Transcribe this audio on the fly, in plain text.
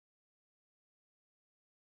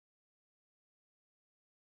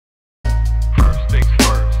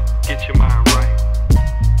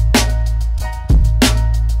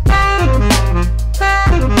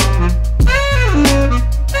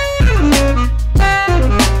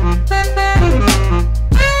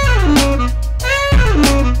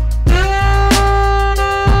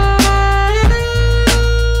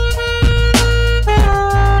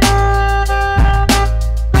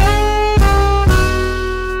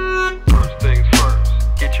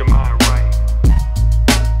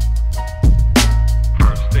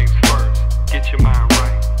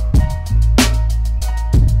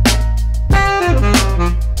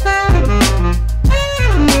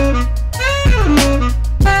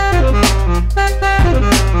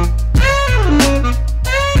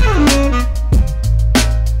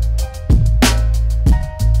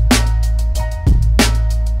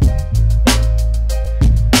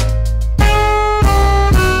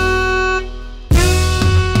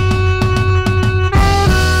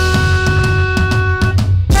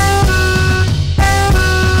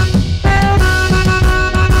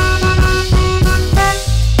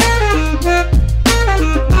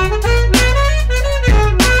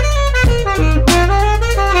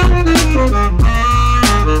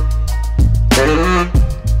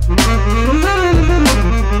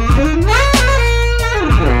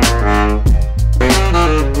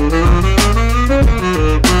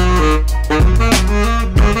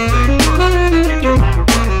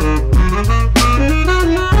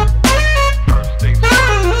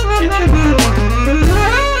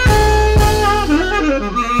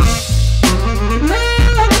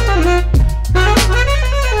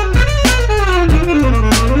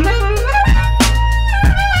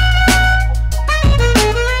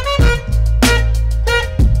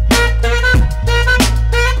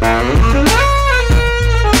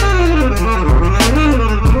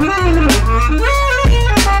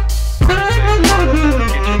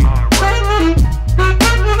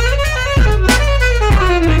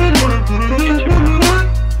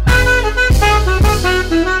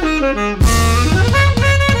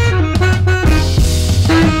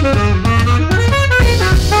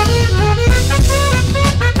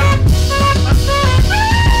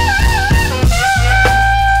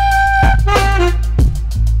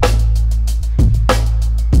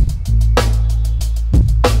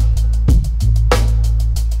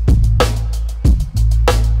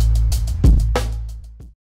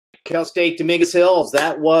Cal State Dominguez Hills.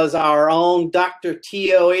 That was our own Dr.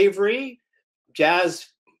 T.O. Avery, jazz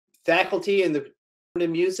faculty in the Department of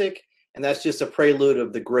Music, and that's just a prelude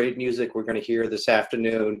of the great music we're going to hear this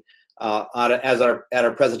afternoon at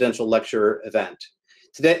our presidential lecture event.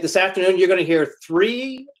 This afternoon, you're going to hear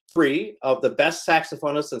three of the best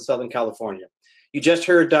saxophonists in Southern California. You just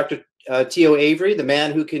heard Dr. T.O. Avery, the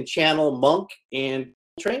man who can channel Monk and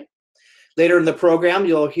Coltrane. Later in the program,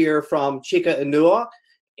 you'll hear from Chica Inua,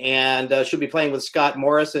 and she'll be playing with Scott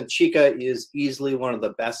Morris, and Chica is easily one of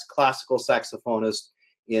the best classical saxophonists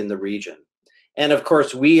in the region. And of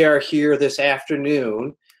course, we are here this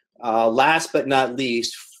afternoon, last but not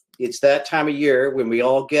least, it's that time of year when we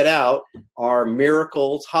all get out our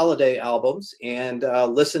Miracles holiday albums and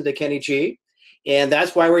listen to Kenny G. And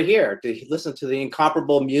that's why we're here, to listen to the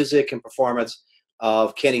incomparable music and performance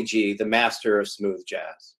of Kenny G, the master of smooth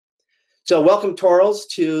jazz. So welcome, Toros,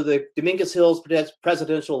 to the Dominguez Hills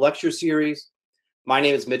Presidential Lecture Series. My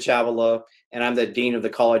name is Mitch Avila, and I'm the Dean of the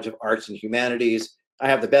College of Arts and Humanities. I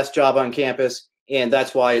have the best job on campus, and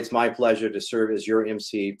that's why it's my pleasure to serve as your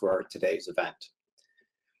MC for today's event.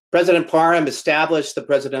 President Parham established the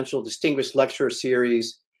Presidential Distinguished Lecturer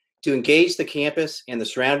Series to engage the campus and the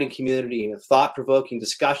surrounding community in thought-provoking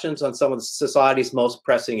discussions on some of society's most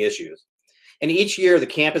pressing issues. And each year, the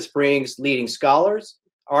campus brings leading scholars,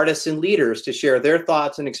 artists, and leaders to share their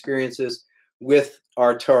thoughts and experiences with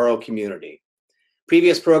our Toro community.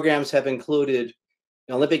 Previous programs have included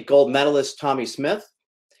Olympic gold medalist Tommy Smith,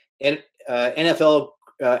 and NFL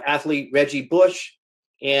athlete Reggie Bush,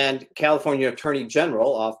 and California Attorney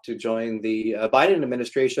General, off to join the Biden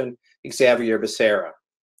administration, Xavier Becerra.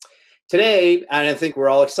 Today, and I think we're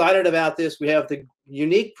all excited about this, we have the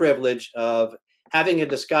unique privilege of having a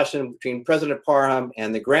discussion between President Parham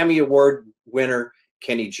and the Grammy Award winner,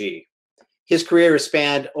 Kenny G. His career has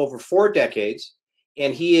spanned over 4 decades,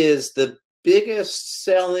 and he is the biggest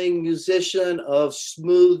selling musician of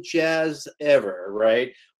smooth jazz ever,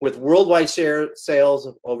 right? With worldwide sales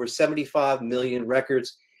of over 75 million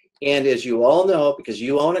records. And as you all know, because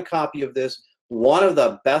you own a copy of this, one of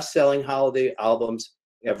the best-selling holiday albums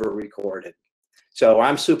ever recorded. So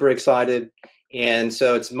I'm super excited. And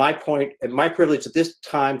so it's my privilege at this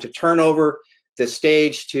time to turn over the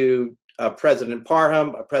stage to President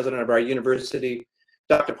Parham, president of our university.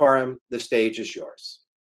 Dr. Parham, the stage is yours.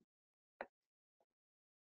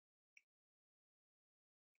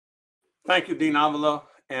 Thank you, Dean Avila.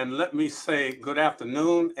 And let me say good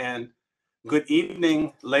afternoon and good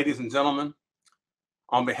evening, ladies and gentlemen.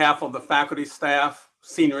 On behalf of the faculty, staff,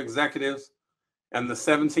 senior executives, and the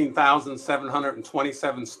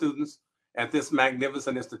 17,727 students at this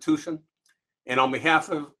magnificent institution, and on behalf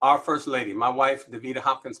of our First Lady, my wife, Davida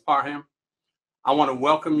Hopkins-Parham, I want to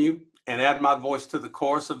welcome you and add my voice to the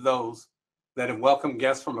chorus of those that have welcomed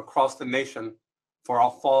guests from across the nation for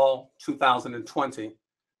our Fall 2020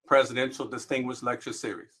 Presidential Distinguished Lecture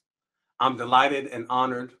Series. I'm delighted and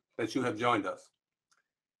honored that you have joined us.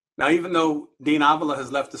 Now, even though Dean Avila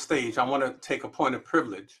has left the stage, I want to take a point of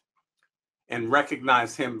privilege and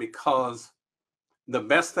recognize him, because the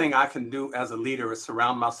best thing I can do as a leader is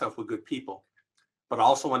surround myself with good people, but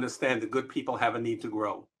also understand that good people have a need to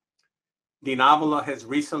grow. Dean Avila has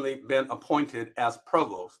recently been appointed as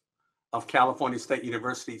provost of California State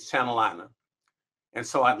University's Channel Island. And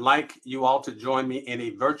so I'd like you all to join me in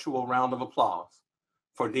a virtual round of applause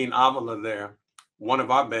for Dean Avila there, one of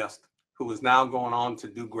our best, who is now going on to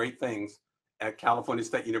do great things at California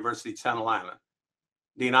State University, Channel Island.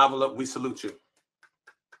 Dean Avila, we salute you.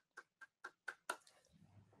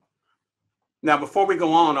 Now, before we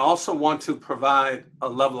go on, I also want to provide a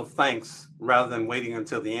level of thanks rather than waiting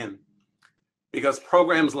until the end, because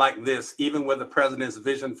programs like this, even with the president's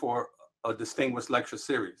vision for a distinguished lecture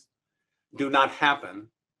series, do not happen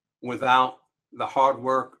without the hard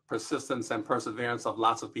work, persistence, and perseverance of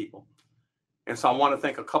lots of people. And so I want to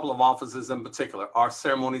thank a couple of offices in particular, our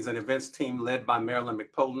ceremonies and events team led by Marilyn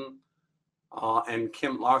McPolton and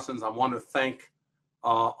Kim Larsons. I want to thank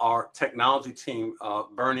our technology team,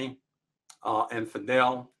 Bernie and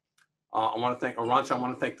Fidel. I want to thank Arancha. I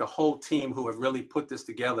want to thank the whole team who have really put this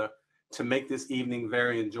together to make this evening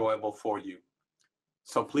very enjoyable for you.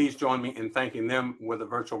 So please join me in thanking them with a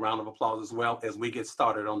virtual round of applause as well as we get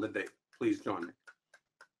started on the day. Please join me.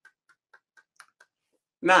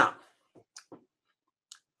 Now,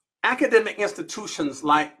 academic institutions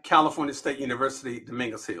like California State University,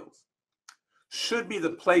 Dominguez Hills should be the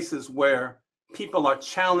places where people are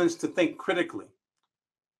challenged to think critically,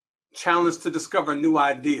 challenged to discover new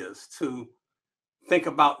ideas, to think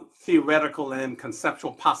about theoretical and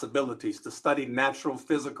conceptual possibilities, to study natural,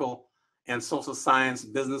 physical, and social science,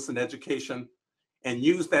 business, and education, and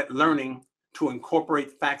use that learning to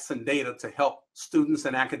incorporate facts and data to help students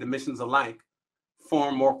and academicians alike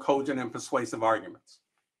form more cogent and persuasive arguments,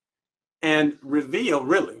 and reveal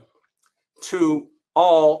really to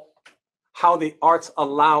all how the arts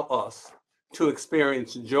allow us to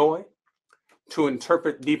experience joy, to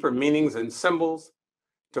interpret deeper meanings and symbols,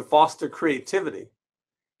 to foster creativity,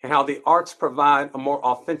 and how the arts provide a more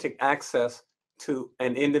authentic access to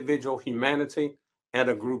an individual humanity and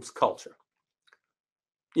a group's culture.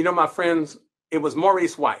 You know, my friends, it was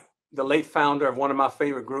Maurice White, the late founder of one of my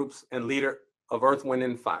favorite groups and leader of Earth, Wind,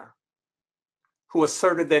 and Fire, who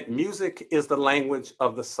asserted that music is the language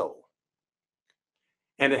of the soul.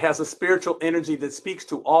 And it has a spiritual energy that speaks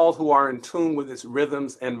to all who are in tune with its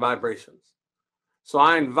rhythms and vibrations. So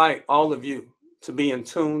I invite all of you to be in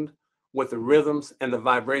tune with the rhythms and the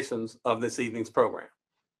vibrations of this evening's program.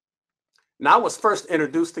 Now, I was first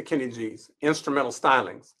introduced to Kenny G's instrumental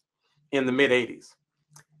stylings in the mid-'80s.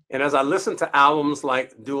 And as I listened to albums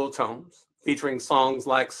like Dual Tones, featuring songs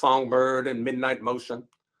like Songbird and Midnight Motion,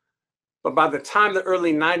 but by the time the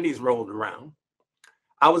early 90s rolled around,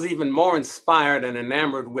 I was even more inspired and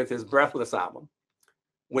enamored with his Breathless album,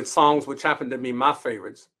 with songs which happened to be my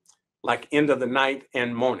favorites, like End of the Night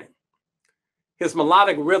and Morning. His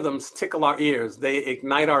melodic rhythms tickle our ears. They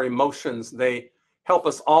ignite our emotions. They help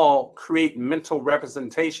us all create mental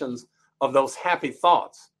representations of those happy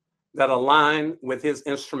thoughts that align with his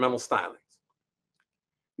instrumental stylings.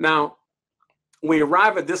 Now, we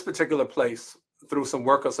arrive at this particular place through some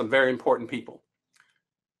work of some very important people.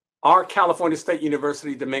 Our California State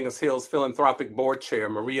University Dominguez Hills Philanthropic Board Chair,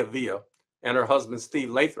 Maria Villa, and her husband, Steve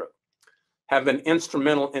Lathrop, have been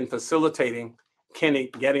instrumental in facilitating Kenny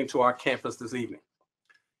getting to our campus this evening.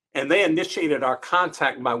 And they initiated our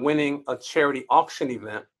contact by winning a charity auction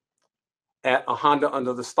event at a Honda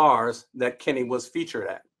Under the Stars that Kenny was featured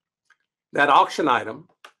at. That auction item,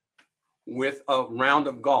 with a round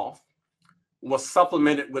of golf, was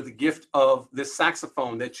supplemented with the gift of this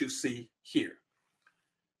saxophone that you see here.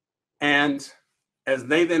 And as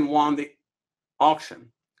they then won the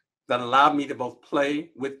auction, that allowed me to both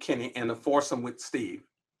play with Kenny and to foursome with Steve,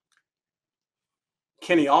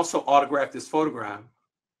 Kenny also autographed this photograph,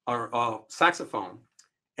 or saxophone,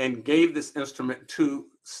 and gave this instrument to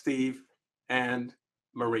Steve and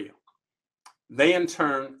Maria. They in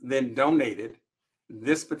turn then donated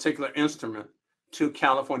this particular instrument to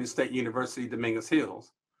California State University Dominguez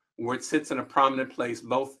Hills, where it sits in a prominent place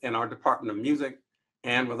both in our Department of Music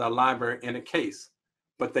and with our library in a case.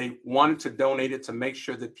 But they wanted to donate it to make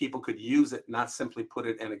sure that people could use it, not simply put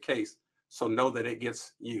it in a case, so know that it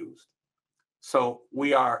gets used. So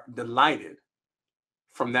we are delighted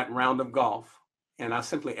from that round of golf. And I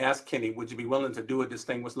simply asked Kenny, would you be willing to do a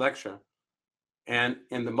distinguished lecture? And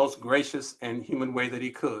in the most gracious and human way that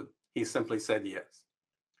he could, he simply said yes.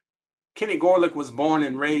 Kenny Gorlick was born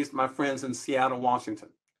and raised, my friends, in Seattle, Washington.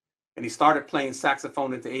 And he started playing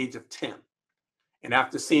saxophone at the age of 10. And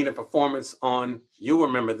after seeing a performance on, you'll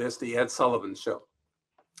remember this, the Ed Sullivan Show.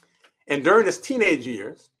 And during his teenage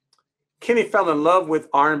years, Kenny fell in love with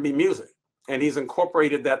R&B music, and he's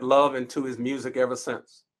incorporated that love into his music ever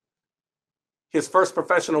since. His first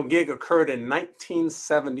professional gig occurred in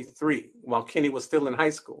 1973 while Kenny was still in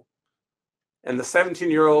high school. And the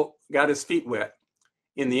 17-year-old got his feet wet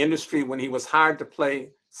in the industry when he was hired to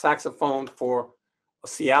play saxophone for a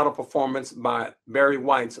Seattle performance by Barry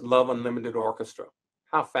White's Love Unlimited Orchestra.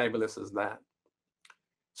 How fabulous is that?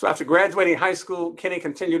 So after graduating high school, Kenny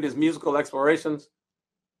continued his musical explorations,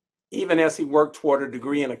 even as he worked toward a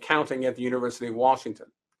degree in accounting at the University of Washington.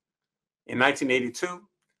 In 1982,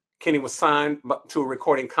 Kenny was signed to a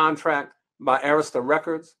recording contract by Arista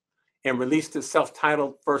Records and released his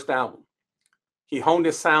self-titled first album. He honed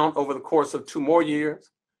his sound over the course of 2 more years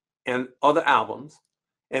and other albums,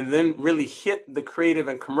 and then really hit the creative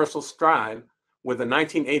and commercial stride with the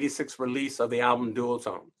 1986 release of the album Dual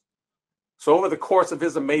Tones. So over the course of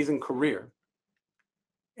his amazing career,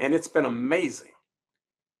 and it's been amazing,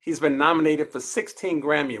 he's been nominated for 16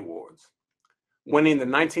 Grammy Awards, winning the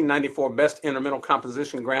 1994 Best Instrumental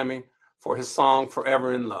Composition Grammy for his song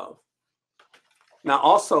Forever in Love. Now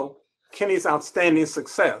also, Kenny's outstanding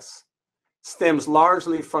success stems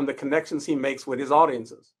largely from the connections he makes with his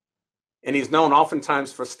audiences. And he's known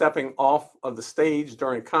oftentimes for stepping off of the stage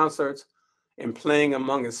during concerts and playing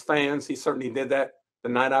among his fans. He certainly did that the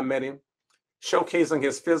night I met him, showcasing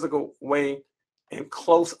his physical way and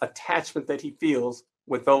close attachment that he feels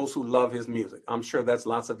with those who love his music. I'm sure that's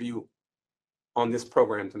lots of you on this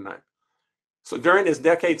program tonight. So during his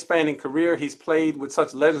decade-spanning career, he's played with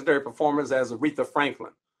such legendary performers as Aretha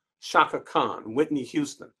Franklin, Chaka Khan, Whitney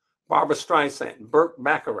Houston, Barbra Streisand, Burt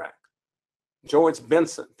Bacharach, George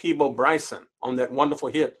Benson, Peebo Bryson on that wonderful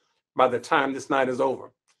hit, By the Time This Night Is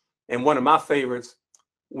Over. And one of my favorites,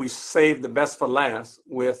 We Saved the Best for Last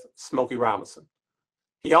with Smokey Robinson.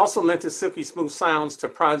 He also lent his silky smooth sounds to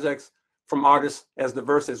projects from artists as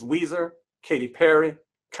diverse as Weezer, Katy Perry,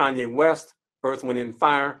 Kanye West, Earth, Wind &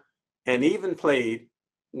 Fire, and even played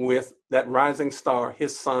with that rising star,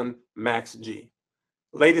 his son, Max G.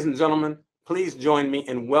 Ladies and gentlemen, please join me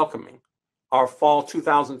in welcoming our fall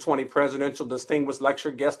 2020 Presidential Distinguished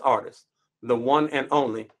Lecture Guest Artist, the one and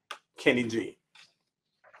only Kenny G.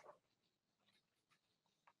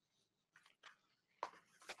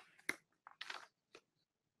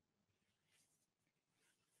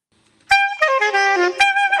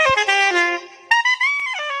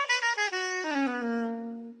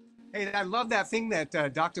 Hey, I love that thing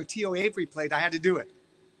that Dr. T.O. Avery played. I had to do it.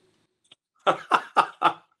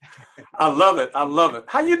 I love it. I love it.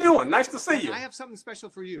 How you doing? Nice to see you. I have something special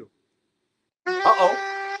for you.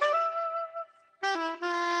 Uh-oh.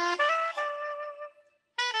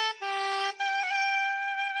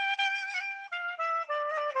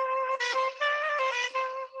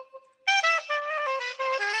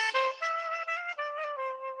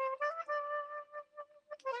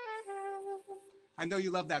 I know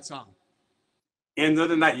you love that song. End of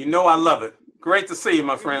the night. You know I love it. Great to see you,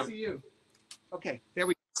 my Good friend. to see you. Okay, there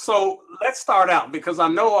we go. So let's start out because I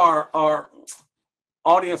know our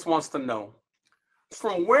audience wants to know,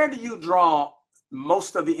 from where do you draw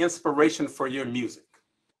most of the inspiration for your music?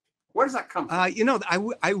 Where does that come from? You know,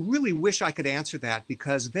 I really wish I could answer that,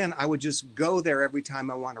 because then I would just go there every time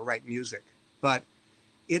I want to write music. But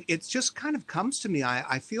it just kind of comes to me.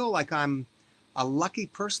 I feel like I'm a lucky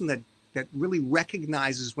person that really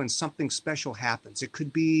recognizes when something special happens. It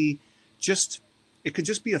could just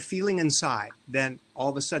be a feeling inside. Then all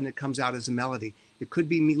of a sudden it comes out as a melody. It could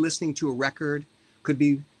be me listening to a record. Could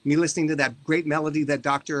be me listening to that great melody that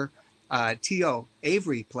Dr. T.O.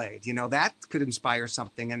 Avery played. You know, that could inspire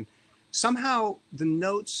something. And somehow the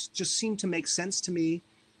notes just seem to make sense to me.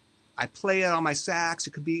 I play it on my sax.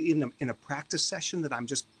 It could be in a practice session that I'm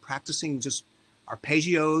just practicing just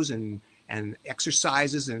arpeggios and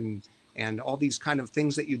exercises and all these kind of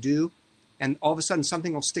things that you do. And all of a sudden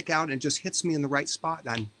something will stick out and just hits me in the right spot.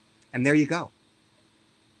 And there you go.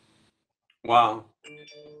 Wow.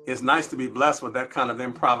 It's nice to be blessed with that kind of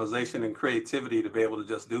improvisation and creativity to be able to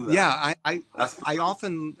just do that. Yeah, I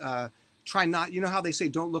often try not, you know how they say,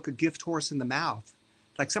 don't look a gift horse in the mouth.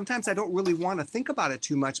 Like sometimes I don't really want to think about it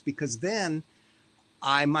too much, because then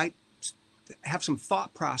I might have some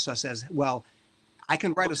thought process as, well, I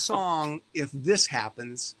can write a song if this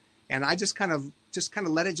happens. And I just kind of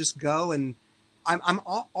let it just go. And I'm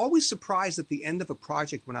always surprised at the end of a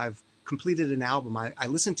project when I've completed an album. I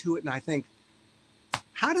listen to it and I think,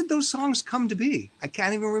 how did those songs come to be? I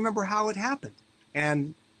can't even remember how it happened.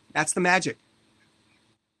 And that's the magic.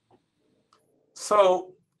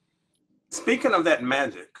 So speaking of that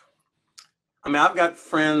magic, I mean, I've got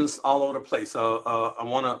friends all over the place. I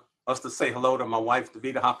want us to say hello to my wife,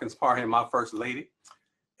 Davida Hopkins-Parham, my first lady.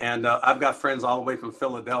 And I've got friends all the way from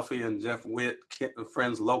Philadelphia and Jeff Witt,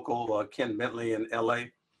 friends local, Ken Bentley in LA.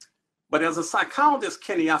 But as a psychologist,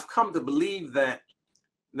 Kenny, I've come to believe that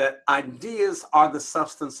ideas are the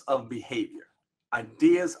substance of behavior.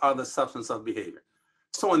 Ideas are the substance of behavior.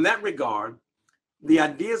 So in that regard, the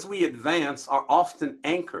ideas we advance are often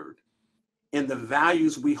anchored in the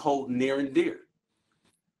values we hold near and dear.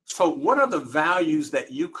 So what are the values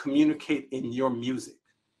that you communicate in your music?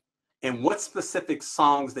 And what specific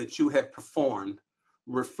songs that you have performed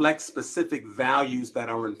reflect specific values that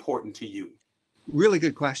are important to you? Really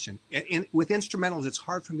good question. With instrumentals, it's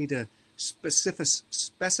hard for me to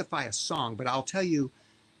specify a song, but I'll tell you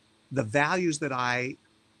the values that I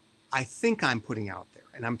think I'm putting out there,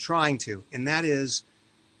 and I'm trying to, and that is,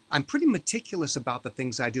 I'm pretty meticulous about the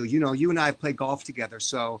things I do. You know, you and I have played golf together.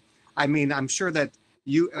 So, I mean, I'm sure that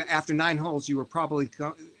you, after 9 holes, you were probably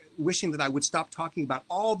wishing that I would stop talking about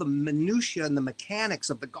all the minutia and the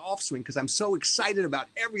mechanics of the golf swing, because I'm so excited about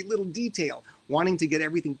every little detail, wanting to get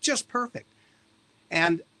everything just perfect.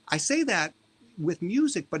 And I say that with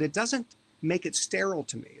music, but it doesn't make it sterile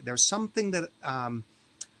to me. There's something that I'm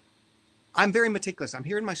very meticulous. I'm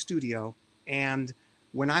here in my studio, and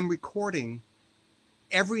when I'm recording,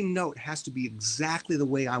 every note has to be exactly the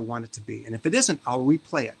way I want it to be. And if it isn't, I'll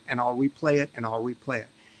replay it and I'll replay it and I'll replay it.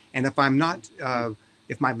 And if I'm not,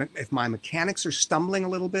 if my mechanics are stumbling a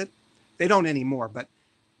little bit, they don't anymore, but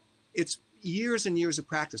it's years and years of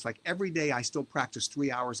practice. Like every day I still practice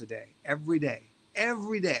 3 hours a day, every day,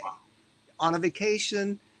 on a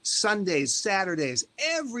vacation, Sundays, Saturdays,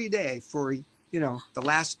 every day for, you know, the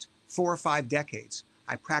last 4 or 5 decades.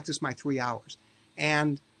 I practice my 3 hours.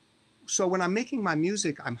 And so when I'm making my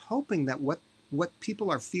music, I'm hoping that what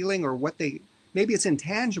people are feeling, or what they, maybe it's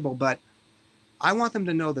intangible, but I want them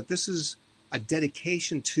to know that this is a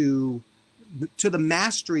dedication to the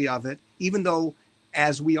mastery of it, even though,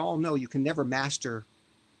 as we all know, you can never master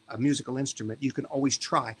a musical instrument. You can always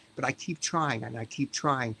try, but I keep trying and I keep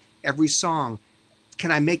trying. Every song,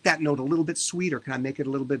 can I make that note a little bit sweeter? Can I make it a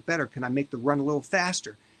little bit better? Can I make the run a little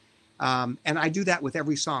faster? And I do that with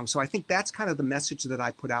every song. So I think that's kind of the message that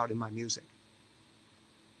I put out in my music.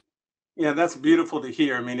 Yeah, that's beautiful to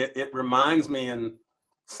hear. I mean, it reminds me, in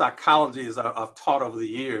psychology, as I've taught over the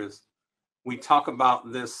years, we talk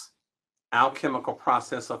about this alchemical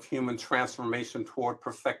process of human transformation toward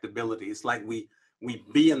perfectibility. It's like we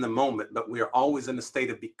be in the moment, but we are always in the state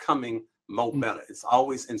of becoming more better. It's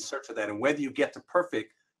always in search of that. And whether you get to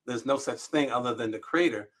perfect, there's no such thing other than the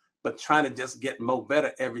creator, but trying to just get more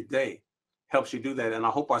better every day helps you do that. And I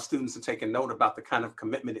hope our students are taking note about the kind of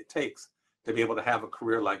commitment it takes to be able to have a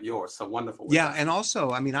career like yours. So wonderful. Yeah. And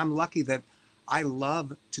also, I mean, I'm lucky that I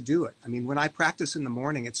love to do it. I mean, when I practice in the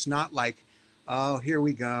morning, it's not like, oh, here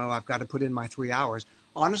we go, I've got to put in my 3 hours.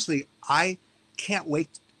 Honestly, I can't wait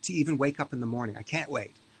to even wake up in the morning. I can't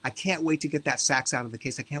wait. I can't wait to get that sax out of the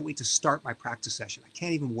case. I can't wait to start my practice session. I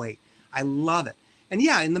can't even wait. I love it. And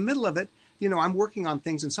yeah, in the middle of it, you know, I'm working on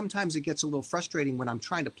things, and sometimes it gets a little frustrating when I'm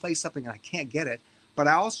trying to play something and I can't get it. But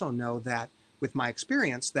I also know that with my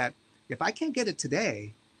experience, that if I can't get it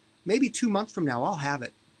today, maybe 2 months from now, I'll have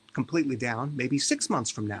it completely down, maybe 6 months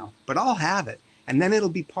from now, but I'll have it. And then it'll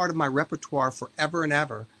be part of my repertoire forever and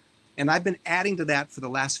ever. And I've been adding to that for the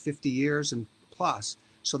last 50 years and plus.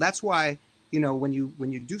 So that's why, you know, when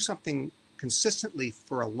you do something consistently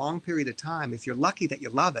for a long period of time, if you're lucky that you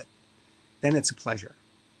love it, then it's a pleasure.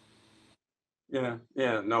 Yeah,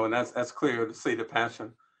 no, and that's clear to see the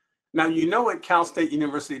passion. Now, you know, at Cal State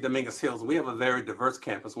University, Dominguez Hills, we have a very diverse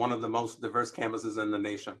campus, one of the most diverse campuses in the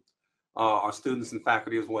nation, our students and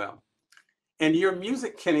faculty as well. And your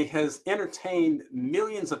music, Kenny, has entertained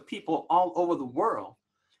millions of people all over the world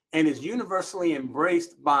and is universally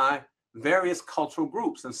embraced by various cultural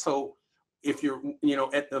groups. And so if you're, you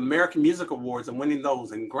know, at the American Music Awards and winning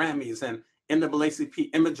those, and Grammys, and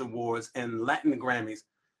NAACP Image Awards and Latin Grammys,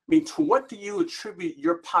 I mean, to what do you attribute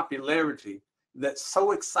your popularity that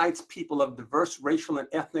so excites people of diverse racial and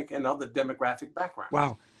ethnic and other demographic backgrounds?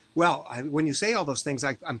 Wow. Well, when you say all those things,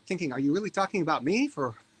 I'm thinking, are you really talking about me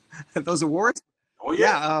for those awards? Oh,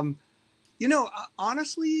 yeah. Yeah. You know,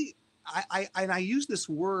 honestly, I use this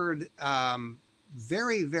word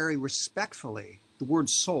very, very respectfully, the word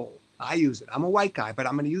soul. I use it. I'm a white guy, but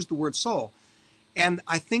I'm going to use the word soul. And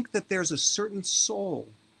I think that there's a certain soul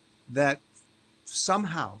that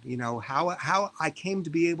somehow, you know, how I came to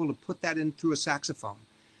be able to put that in through a saxophone.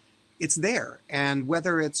 It's there. And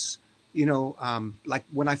whether it's, you know, like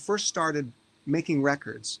when I first started making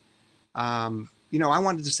records, you know, I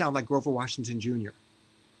wanted to sound like Grover Washington Jr.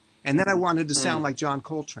 And then I wanted to sound like John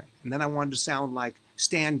Coltrane. And then I wanted to sound like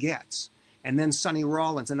Stan Getz. And then Sonny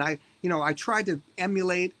Rollins. And I tried to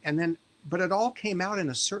emulate, but it all came out in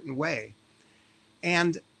a certain way.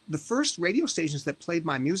 And the first radio stations that played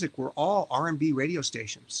my music were all R&B radio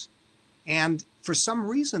stations. And for some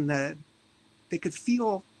reason that they could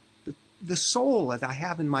feel the soul that I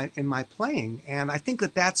have in my playing. And I think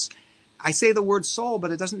that's, I say the word soul,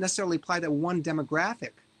 but it doesn't necessarily apply to one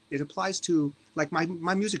demographic. It applies to, like,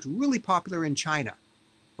 my music's really popular in China.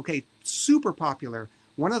 Okay, super popular.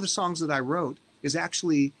 One of the songs that I wrote is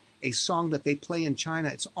actually a song that they play in China.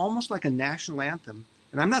 It's almost like a national anthem.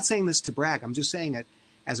 And I'm not saying this to brag. I'm just saying it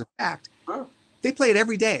as a fact. Oh. They play it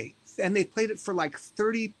every day. And they played it for like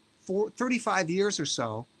 35 years or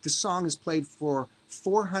so. This song is played for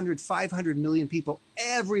 400, 500 million people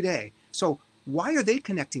every day. So why are they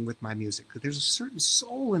connecting with my music? Because there's a certain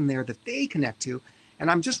soul in there that they connect to.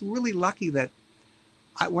 And I'm just really lucky that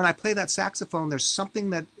when I play that saxophone, there's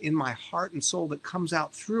something that in my heart and soul that comes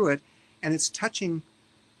out through it, and it's touching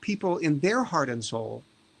people in their heart and soul.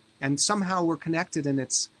 And somehow we're connected, and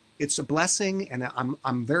it's a blessing, and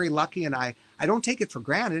I'm very lucky, and I don't take it for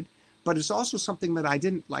granted, but it's also something that I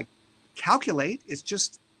didn't like calculate. It's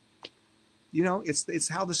just, you know, it's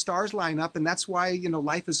how the stars line up, and that's why, you know,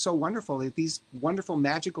 life is so wonderful. That these wonderful,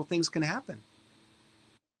 magical things can happen.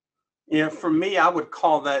 Yeah, for me, I would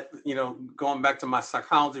call that, you know, going back to my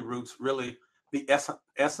psychology roots, really the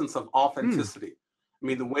essence of authenticity. I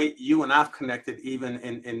mean, the way you and I've connected, even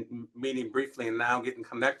in meeting briefly and now getting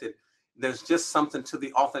connected, there's just something to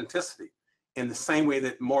the authenticity. In the same way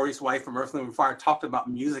that Maurice White from Earth, Wind and Fire talked about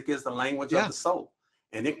music is the language of the soul,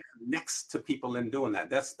 and it connects to people in doing that.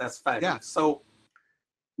 That's fabulous. Yeah. So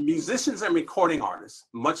Musicians and recording artists,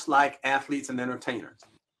 much like athletes and entertainers,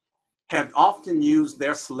 have often used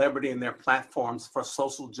their celebrity and their platforms for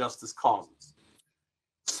social justice causes.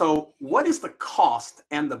 So what is the cost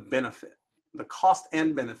and the benefit,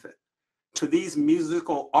 to these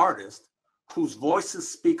musical artists whose voices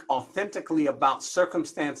speak authentically about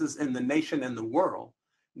circumstances in the nation and the world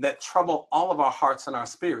that trouble all of our hearts and our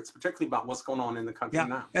spirits, particularly about what's going on in the country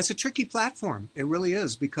now? That's a tricky platform. It really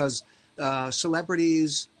is, because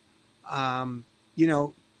celebrities, you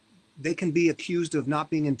know, they can be accused of not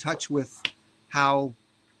being in touch with how,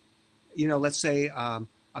 you know, let's say a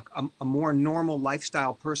more normal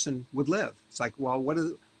lifestyle person would live. It's like, well,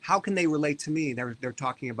 how can they relate to me? They're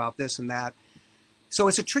talking about this and that. So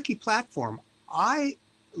it's a tricky platform. I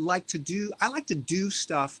like to do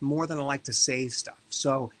stuff more than I like to say stuff.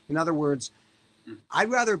 So in other words, I'd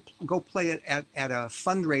rather go play it at a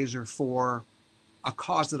fundraiser for a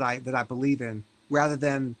cause that I believe in, rather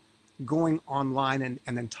than going online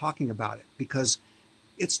and then talking about it, because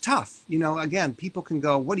it's tough. You know, again, people can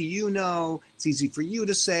go, what do you know? It's easy for you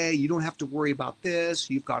to say, you don't have to worry about this.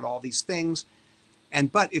 You've got all these things.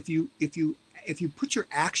 But if you put your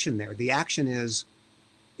action there, the action is,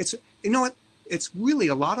 it's, you know what? It's really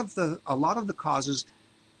a lot of the causes.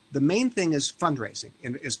 The main thing is fundraising,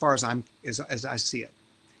 as far as as I see it,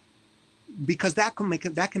 because that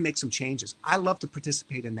can make some changes. I love to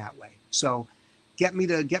participate in that way. So get me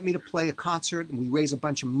to play a concert and we raise a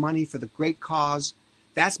bunch of money for the great cause.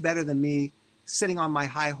 That's better than me sitting on my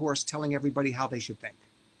high horse telling everybody how they should think.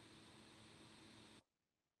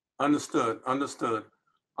 Understood.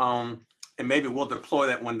 And maybe we'll deploy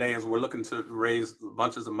that one day as we're looking to raise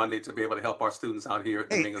bunches of money to be able to help our students out here at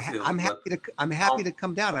Dominguez Hills. I'm happy to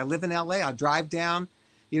come down. I live in LA. I'll drive down.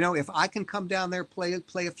 You know, if I can come down there, play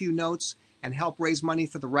a few notes and help raise money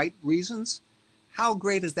for the right reasons, how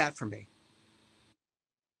great is that for me?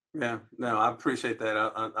 Yeah, no, I appreciate that.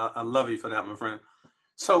 I love you for that, my friend.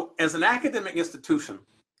 So as an academic institution,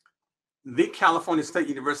 the California State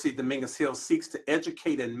University Dominguez Hills seeks to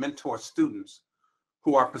educate and mentor students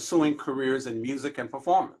who are pursuing careers in music and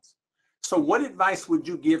performance. So what advice would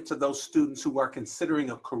you give to those students who are considering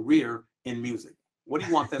a career in music? What do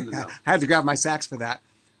you want them to know? I had to grab my sax for that.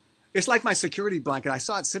 It's like my security blanket. I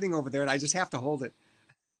saw it sitting over there and I just have to hold it.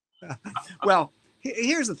 Well,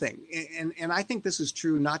 here's the thing. And I think this is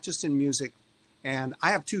true, not just in music. And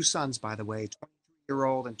I have two sons, by the way,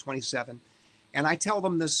 23-year-old and 27. And I tell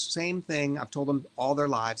them this same thing. I've told them all their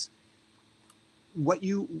lives.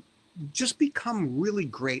 Just become really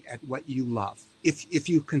great at what you love. If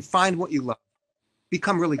you can find what you love,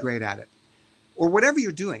 become really great at it. Or whatever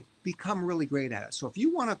you're doing, become really great at it. So if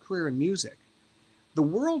you want a career in music, the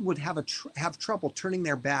world would have trouble turning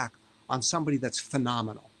their back on somebody that's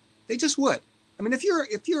phenomenal. They just would. I mean, if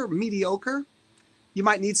you're mediocre, you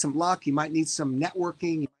might need some luck, you might need some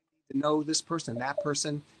networking, you might need to know this person, that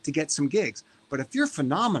person to get some gigs. But if you're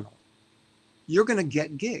phenomenal, you're going to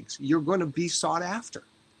get gigs. You're going to be sought after.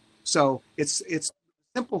 So it's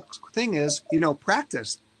simple thing is, you know,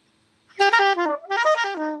 practice.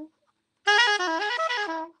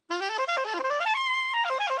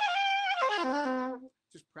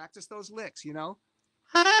 Just practice those licks, you know.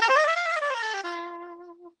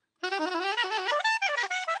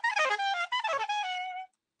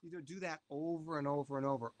 You do that over and over and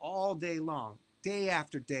over all day long, day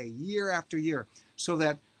after day, year after year, so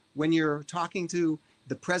that when you're talking to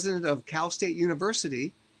the president of Cal State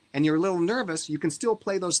University and you're a little nervous, you can still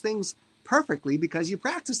play those things perfectly because you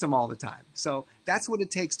practice them all the time. So that's what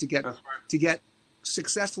it takes to get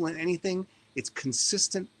successful in anything. It's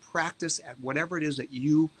consistent practice at whatever it is that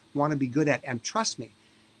you want to be good at. And trust me,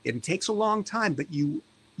 it takes a long time, but you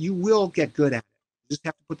will get good at it. You just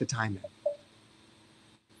have to put the time in.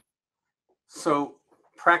 So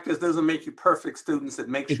practice doesn't make you perfect, students. It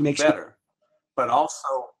makes you better. But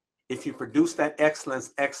also, if you produce that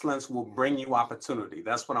excellence, excellence will bring you opportunity.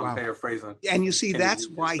 That's what I'm paraphrasing. And you see, that's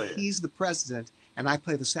why he's the president and I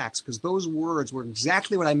play the sax, because those words were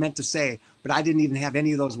exactly what I meant to say, but I didn't even have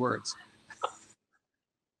any of those words.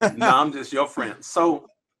 No, I'm just your friend. So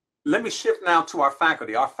let me shift now to our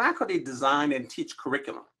faculty. Our faculty design and teach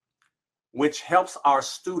curriculum, which helps our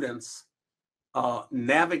students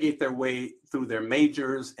navigate their way through their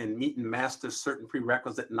majors and meet and master certain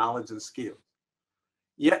prerequisite knowledge and skills.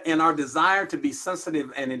 Yet in our desire to be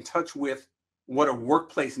sensitive and in touch with what a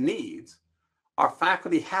workplace needs, our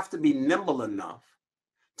faculty have to be nimble enough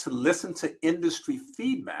to listen to industry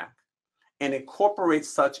feedback and incorporate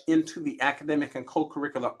such into the academic and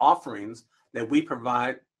co-curricular offerings that we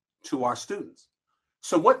provide to our students.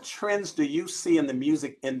 So what trends do you see in the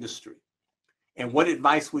music industry? And what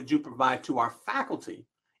advice would you provide to our faculty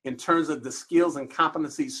in terms of the skills and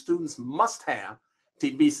competencies students must have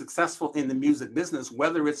to be successful in the music business,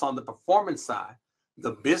 whether it's on the performance side,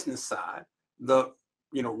 the business side, the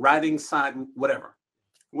writing side, whatever.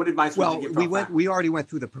 What advice would you give? We already went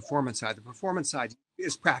through the performance side. The performance side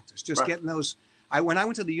is practice, just getting those. When I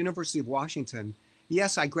went to the University of Washington,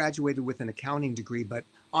 yes, I graduated with an accounting degree, but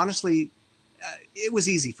honestly, it was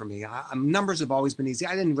easy for me. Numbers have always been easy.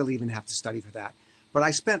 I didn't really even have to study for that. But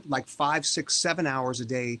I spent like 5, 6, 7 hours a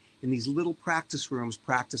day in these little practice rooms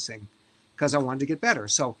practicing because I wanted to get better.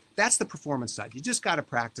 So that's the performance side. You just got to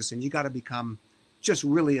practice, and you got to become just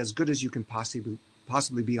really as good as you can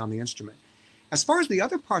possibly be on the instrument. As far as the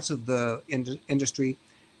other parts of the industry,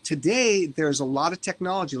 today there's a lot of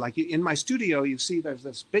technology. Like in my studio, you see there's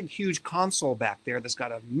this big, huge console back there that's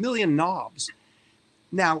got 1,000,000 knobs.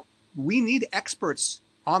 Now, we need experts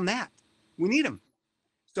on that. We need them.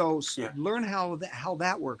 So learn how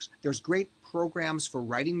that works. There's great programs for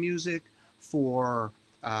writing music, for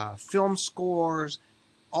film scores,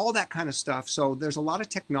 all that kind of stuff. So there's a lot of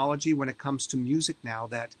technology when it comes to music now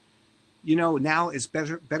that, now it's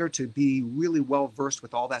better to be really well versed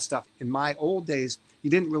with all that stuff. In my old days, you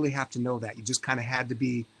didn't really have to know that. You just kind of had to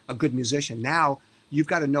be a good musician. Now you've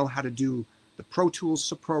got to know how to do the Pro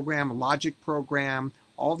Tools program, Logic program,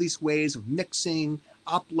 all these ways of mixing,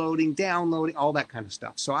 uploading, downloading, all that kind of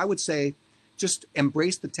stuff. So I would say just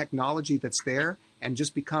embrace the technology that's there and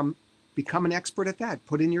just become an expert at that.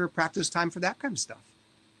 Put in your practice time for that kind of stuff.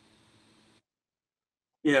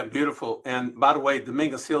 Yeah, beautiful. And by the way,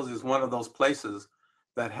 Dominguez Hills is one of those places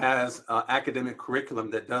that has academic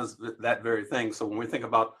curriculum that does that very thing. So when we think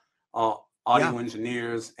about audio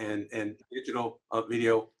engineers and digital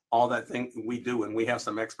video, all that thing we do, and we have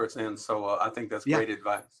some experts in. So I think that's great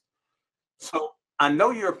advice. So I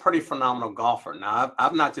know you're a pretty phenomenal golfer. Now,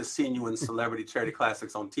 I've not just seen you in Celebrity Charity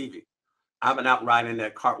Classics on TV. I've been out riding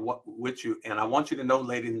that cart with you. And I want you to know,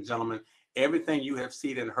 ladies and gentlemen, everything you have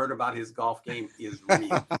seen and heard about his golf game is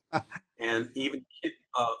real. And even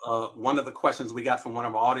one of the questions we got from one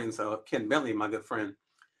of our audience, Ken Bentley, my good friend,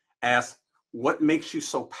 asked, what makes you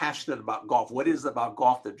so passionate about golf? What is it about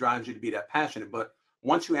golf that drives you to be that passionate? But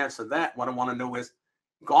once you answer that, what I want to know is,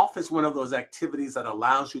 golf is one of those activities that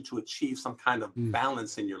allows you to achieve some kind of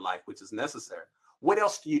balance in your life, which is necessary. What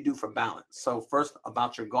else do you do for balance? So first,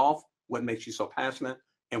 about your golf, what makes you so passionate,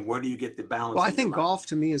 and where do you get the balance? Well, I think golf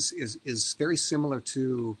to me is very similar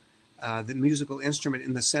to the musical instrument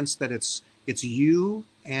in the sense that it's you,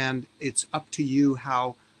 and it's up to you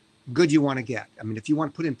how good you want to get. I mean, if you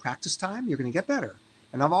want to put in practice time, you're going to get better.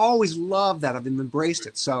 And I've always loved that. I've embraced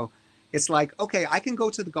it. So it's like, okay, I can go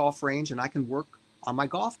to the golf range and I can work on my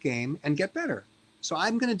golf game and get better. So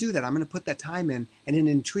I'm going to do that. I'm going to put that time in, and it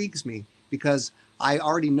intrigues me because I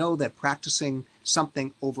already know that practicing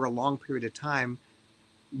something over a long period of time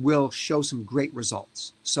will show some great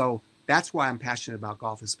results. So that's why I'm passionate about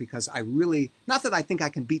golf, is because I really, not that I think I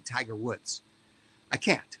can beat Tiger Woods. I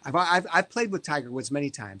can't. I've played with Tiger Woods many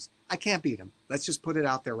times. I can't beat him. Let's just put it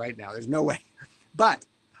out there right now. There's no way. But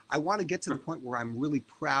I want to get to the point where I'm really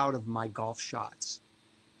proud of my golf shots.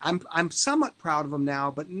 I'm somewhat proud of them now,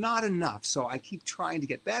 but not enough. So I keep trying to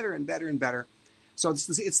get better and better and better. So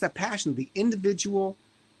it's that passion, the individual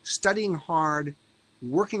studying hard,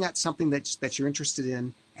 working at something that you're interested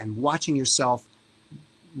in, and watching yourself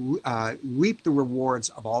reap the rewards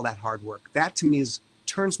of all that hard work. That to me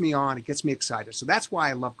turns me on. It gets me excited. So that's why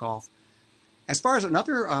I love golf. As far as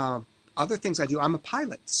other things I do, I'm a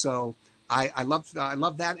pilot. So I love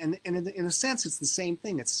that. And in a sense, it's the same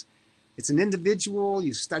thing. It's an individual.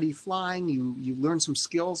 You study flying, you learn some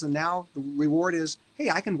skills, and now the reward is, hey,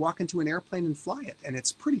 I can walk into an airplane and fly it, and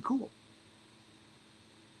it's pretty cool.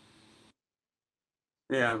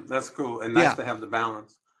 Yeah, that's cool, and nice to have the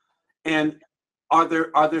balance. And are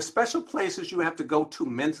there special places you have to go to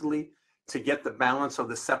mentally to get the balance or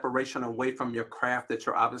the separation away from your craft that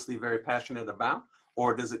you're obviously very passionate about?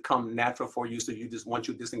 Or does it come natural for you, so once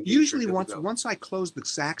you disengage? Usually once I close the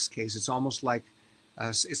sax case, it's almost like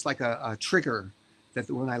it's like a trigger that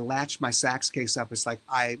when I latch my sax case up, it's like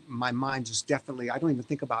my mind just definitely, I don't even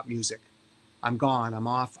think about music. I'm gone. I'm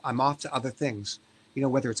off to other things.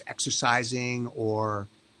 Whether it's exercising or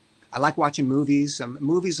I like watching movies.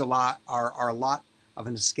 Movies are a lot of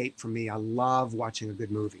an escape for me. I love watching a good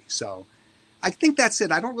movie. So I think that's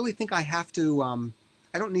it. I don't really think I have to,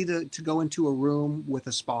 I don't need to go into a room with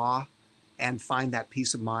a spa and find that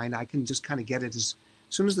peace of mind. I can just kind of get it as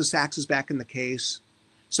soon as the sax is back in the case.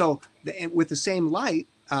 So with the same light,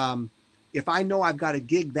 if I know I've got a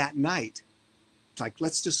gig that night, like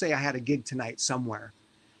let's just say I had a gig tonight somewhere,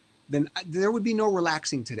 then there would be no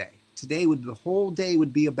relaxing today. The whole day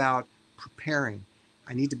would be about preparing.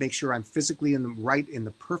 I need to make sure I'm physically in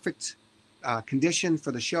the perfect condition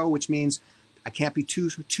for the show, which means I can't be too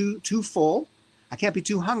full. I can't be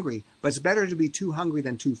too hungry, but it's better to be too hungry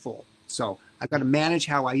than too full. So I've got to manage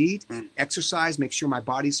how I eat, exercise, make sure my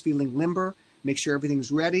body's feeling limber, make sure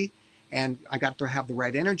everything's ready. And I got to have the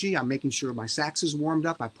right energy. I'm making sure my sax is warmed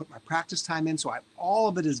up. I put my practice time in. So all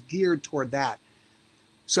of it is geared toward that.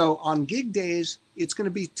 So on gig days, it's going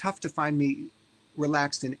to be tough to find me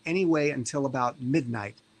relaxed in any way until about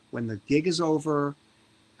midnight. When the gig is over,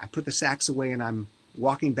 I put the sax away and I'm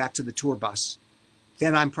walking back to the tour bus.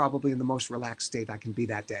 Then I'm probably in the most relaxed state I can be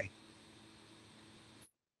that day.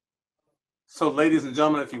 So ladies and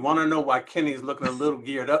gentlemen, if you want to know why Kenny's looking a little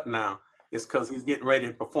geared up now, it's because he's getting ready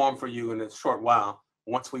to perform for you in a short while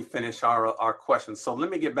once we finish our questions. So let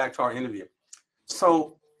me get back to our interview.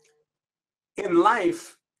 So in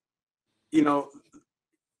life, you know,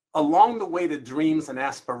 along the way to dreams and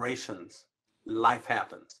aspirations, life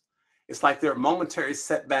happens. It's like there are momentary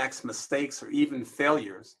setbacks, mistakes, or even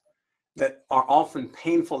failures that are often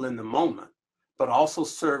painful in the moment, but also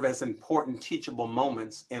serve as important teachable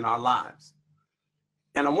moments in our lives.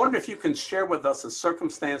 And I wonder if you can share with us a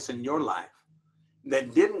circumstance in your life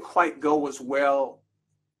that didn't quite go as well,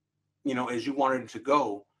 you know, as you wanted it to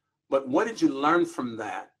go, but what did you learn from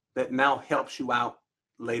that that now helps you out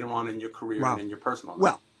later on in your career and in your personal life?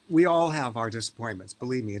 Well, we all have our disappointments.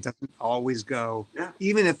 Believe me, it doesn't always go. Yeah.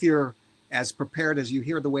 Even if you're as prepared as you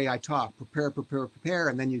hear the way I talk, prepare,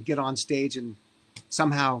 and then you get on stage and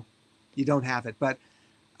somehow you don't have it. But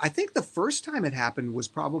I think the first time it happened was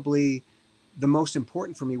probably the most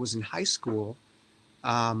important for me was in high school.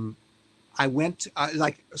 I went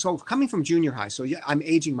so coming from junior high. So yeah, I'm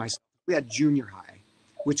aging myself. We had junior high,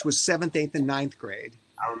 which was 7th, 8th, and 9th grade.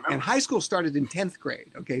 I remember. And high school started in 10th grade.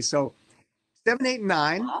 Okay, so 7, 8, and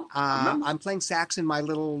 9. I'm playing sax in my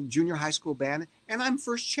little junior high school band, and I'm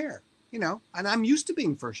first chair. You know, and I'm used to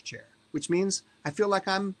being first chair, which means I feel like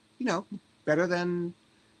I'm, you know, better than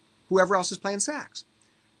whoever else is playing sax.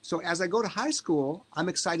 So as I go to high school, I'm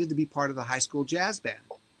excited to be part of the high school jazz band.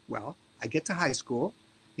 Well, I get to high school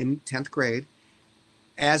in 10th grade,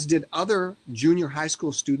 as did other junior high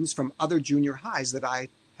school students from other junior highs that I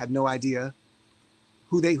had no idea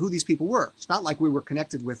who these people were. It's not like we were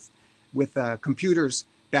connected with computers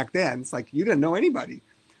back then. It's like you didn't know anybody.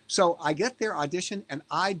 So I get their audition and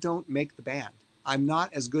I don't make the band. I'm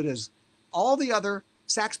not as good as all the other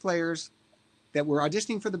sax players that were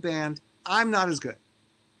auditioning for the band. I'm not as good.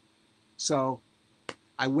 So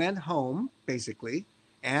I went home basically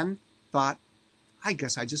and thought, I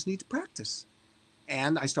guess I just need to practice.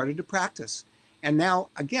 And I started to practice. And now,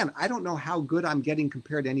 again, I don't know how good I'm getting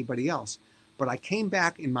compared to anybody else, but I came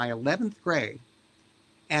back in my 11th grade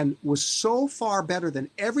and was so far better than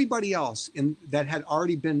everybody else that had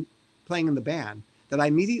already been playing in the band that I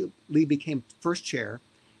immediately became first chair.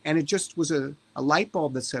 And it just was a light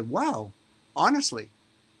bulb that said, wow, honestly,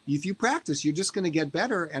 if you practice, you're just going to get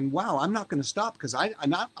better. And wow, I'm not going to stop because I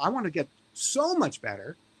want to get so much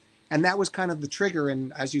better. And that was kind of the trigger.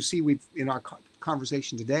 And as you see, we've in our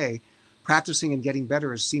conversation today, practicing and getting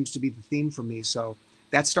better seems to be the theme for me. So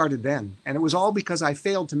that started then. And it was all because I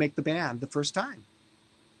failed to make the band the first time.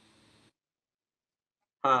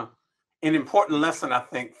 An important lesson, I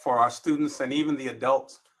think, for our students and even the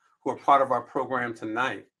adults who are part of our program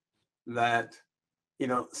tonight, that, you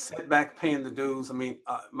know, setback paying the dues. I mean,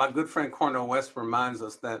 my good friend Cornel West reminds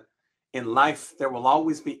us that in life, there will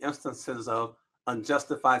always be instances of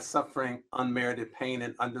unjustified suffering, unmerited pain,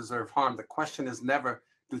 and undeserved harm. The question is never,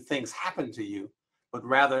 do things happen to you, but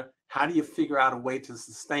rather, how do you figure out a way to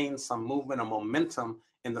sustain some movement or momentum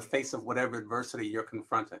in the face of whatever adversity you're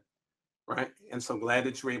confronting? Right. And so glad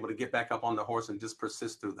that you're able to get back up on the horse and just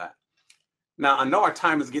persist through that. Now, I know our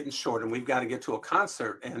time is getting short and we've got to get to a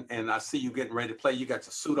concert, and I see you getting ready to play. You got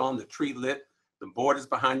your suit on, the tree lit, the board is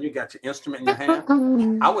behind you, got your instrument in your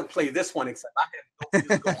hand. I would play this one, except I have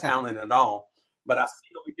no musical talent at all. But I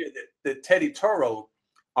see over here that Teddy Toro,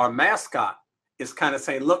 our mascot, is kind of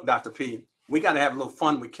saying, look, Dr. P, we got to have a little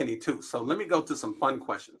fun with Kenny too. So let me go to some fun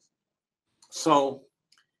questions. So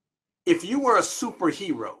if you were a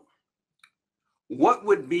superhero, what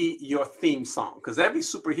would be your theme song? Because every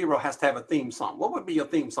superhero has to have a theme song. What would be your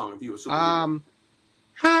theme song if you were a superhero?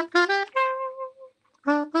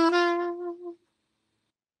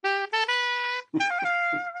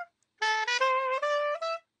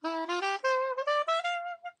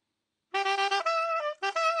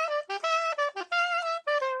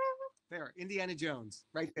 There, Indiana Jones,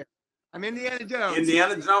 right there. I'm Indiana Jones.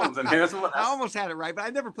 Indiana Jones, and here's what I almost had it right, but I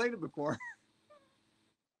never played it before.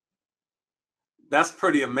 That's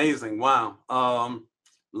pretty amazing. Wow.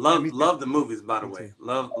 Love the movies, by the Me way. too.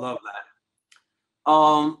 Love that.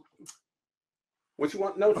 What you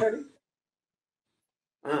want to know, Teddy?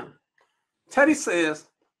 Teddy says,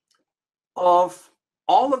 of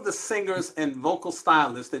all of the singers and vocal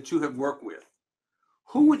stylists that you have worked with,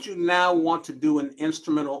 who would you now want to do an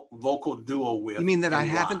instrumental vocal duo with? You mean that I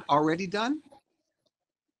and haven't why? already done?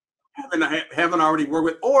 Haven't already worked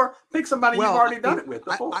with, or pick somebody you've Well, already done it with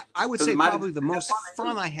before. I would 'Cause say it might probably the have most fun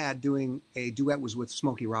fun I had doing a duet was with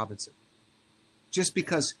Smokey Robinson, just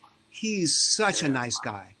because he's such a Yeah. nice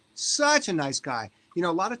guy, such a nice guy. You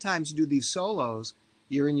know, a lot of times you do these solos,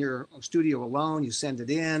 you're in your studio alone, you send it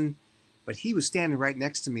in, but he was standing right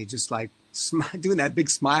next to me, just like doing that big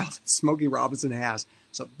smile that Smokey Robinson has.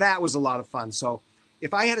 So that was a lot of fun. So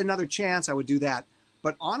if I had another chance, I would do that.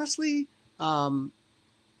 But honestly,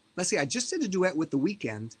 let's see, I just did a duet with The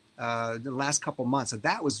Weeknd the last couple months, and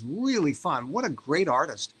that was really fun. What a great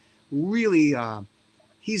artist! Really,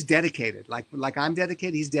 he's dedicated. Like I'm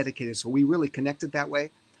dedicated, he's dedicated. So we really connected that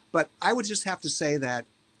way. But I would just have to say that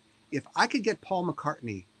if I could get Paul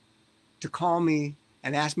McCartney to call me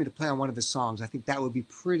and ask me to play on one of his songs, I think that would be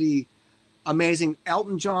pretty amazing.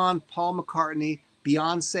 Elton John, Paul McCartney,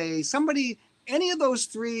 Beyonce, somebody, any of those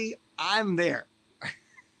three, I'm there.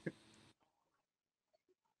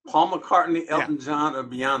 Paul McCartney, Yeah. Elton John, or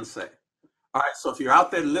Beyonce. All right, so if you're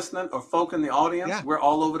out there listening or folk in the audience, Yeah. we're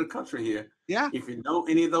all over the country here. Yeah. If you know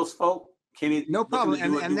any of those folk, Kenny, No problem. looking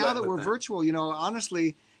to do a And now duet that with we're them. virtual, you know,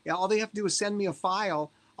 honestly, yeah, all they have to do is send me a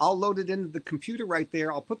file. I'll load it into the computer right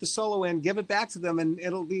there. I'll put the solo in, give it back to them, and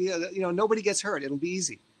it'll be, you know, nobody gets hurt. It'll be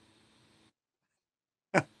easy.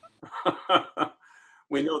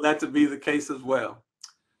 We know that to be the case as well.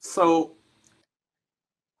 So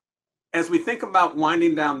as we think about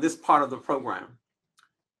winding down this part of the program,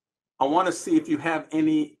 I want to see if you have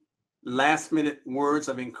any last minute words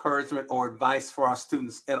of encouragement or advice for our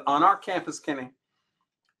students. And on our campus, Kenny,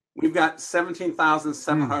 we've got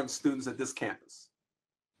 17,700 students at this campus,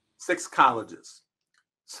 6 colleges.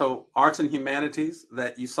 So Arts and Humanities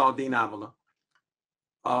that you saw Dean Avila,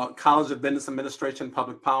 College of Business Administration,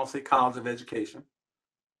 Public Policy, College of Education,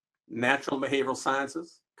 Natural and Behavioral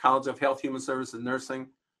Sciences, College of Health, Human Services, Nursing,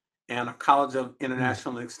 and a College of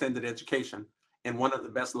International and Extended Education, and one of the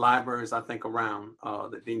best libraries, I think, around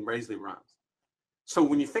that Dean Raisley runs. So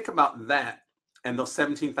when you think about that and those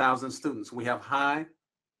 17,000 students, we have high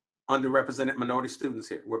underrepresented minority students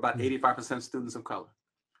here. We're about 85% students of color.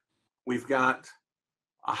 We've got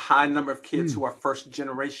a high number of kids who are first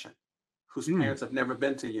generation, whose parents have never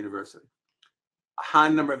been to university. A high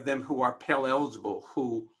number of them who are Pell eligible,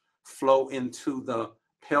 who flow into the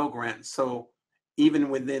Pell Grant. So even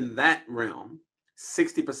within that realm,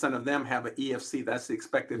 60% of them have an EFC, that's the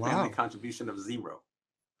expected family contribution of 0.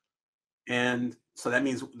 And so that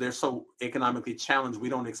means they're so economically challenged, we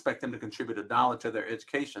don't expect them to contribute $1 to their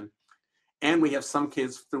education. And we have some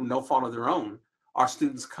kids, through no fault of their own, our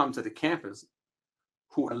students come to the campus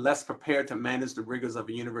who are less prepared to manage the rigors of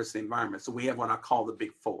a university environment. So we have what I call the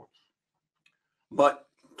Big Four. But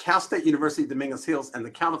Cal State University Dominguez Hills and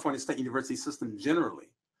the California State University system generally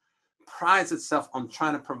prides itself on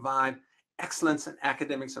trying to provide excellence in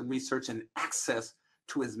academics and research and access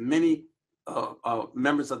to as many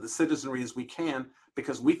members of the citizenry as we can,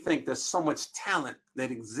 because we think there's so much talent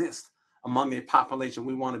that exists among the population.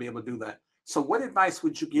 We want to be able to do that. So what advice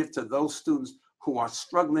would you give to those students who are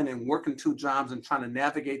struggling and working 2 jobs and trying to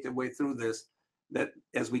navigate their way through this, that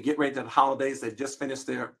as we get ready to the holidays, they just finished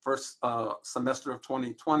their first semester of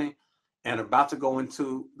 2020 and about to go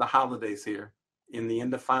into the holidays here in the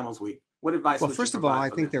end of finals week? What advice would you provide? Well, first of all, I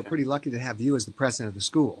think they're pretty lucky to have you as the president of the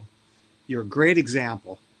school. You're a great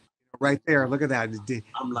example. Right there, look at that.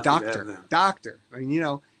 I'm lucky to have them. Doctor. I mean, you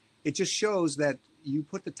know, it just shows that you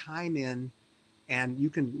put the time in and you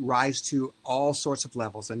can rise to all sorts of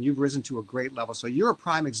levels, and you've risen to a great level. So you're a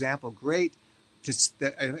prime example. Great. Just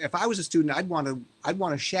if I was a student, I'd want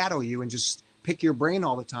to shadow you and just pick your brain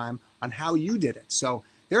all the time on how you did it. So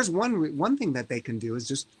there's one thing that they can do is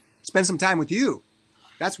just spend some time with you.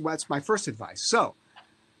 That's my first advice. So,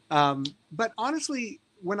 but honestly,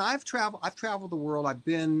 when I've traveled the world. I've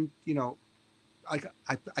been, you know,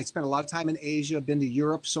 I spent a lot of time in Asia, been to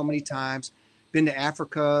Europe so many times, been to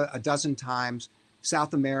Africa a dozen times,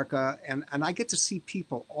 South America, and I get to see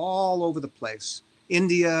people all over the place,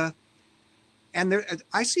 India. And there,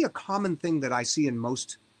 I see a common thing that I see in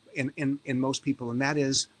most people, and that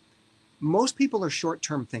is most people are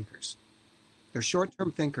short-term thinkers. They're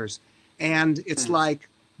short-term thinkers. And it's like,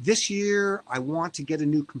 this year I want to get a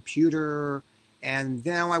new computer, and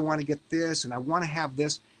now I want to get this, and I want to have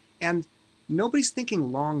this. And nobody's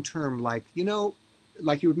thinking long-term, like, you know,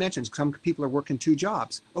 like you mentioned, some people are working 2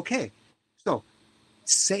 jobs. Okay, so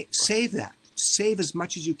save that. Save as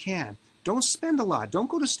much as you can. Don't spend a lot. Don't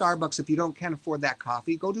go to Starbucks if you can't afford that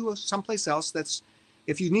coffee. Go to someplace else that's,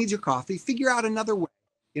 if you need your coffee, figure out another way,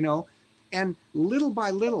 you know, and little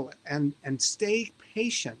by little, and stay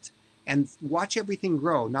patient and watch everything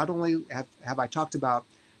grow. Not only have I talked about,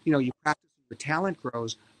 you know, you practice, your talent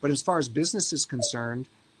grows, but as far as business is concerned,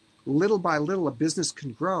 little by little, a business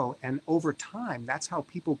can grow. And over time, that's how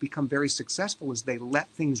people become very successful, is they let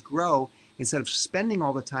things grow instead of spending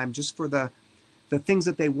all the time just for the things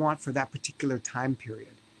that they want for that particular time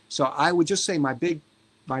period. So I would just say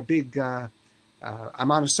I'm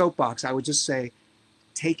on a soapbox. I would just say,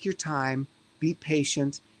 take your time, be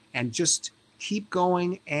patient, and just keep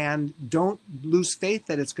going, and don't lose faith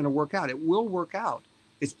that it's going to work out. It will work out.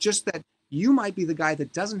 It's just that you might be the guy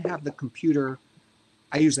that doesn't have the computer.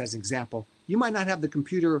 I use that as an example. You might not have the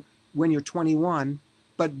computer when you're 21,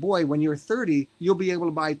 but boy, when you're 30, you'll be able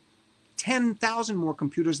to buy 10,000 more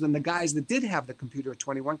computers than the guys that did have the computer at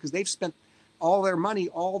 21, because they've spent all their money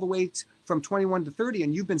all the way from 21 to 30,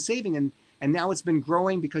 and you've been saving, and now it's been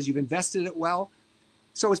growing because you've invested it well.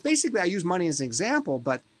 So it's basically, I use money as an example,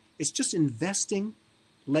 but it's just investing,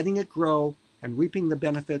 letting it grow, and reaping the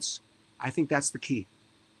benefits. I think that's the key.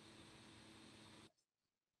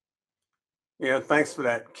 Yeah, thanks for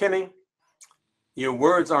that. Kenny, your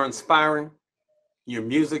words are inspiring, your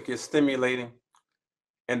music is stimulating,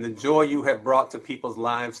 and the joy you have brought to people's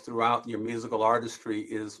lives throughout your musical artistry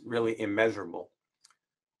is really immeasurable.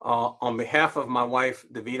 On behalf of my wife,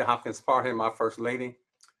 Davida Hopkins-Parham, my first lady,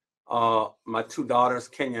 my 2 daughters,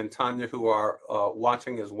 Kenya and Tanya, who are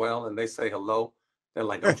watching as well, and they say hello. They're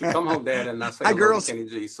like, don't you come home, Dad, and not say Hi, hello girls. to Kenny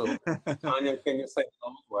G. So Tanya and Kenya say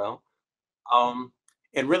hello as well.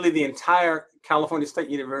 And really the entire California State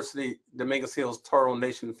University, Dominguez Hills Toro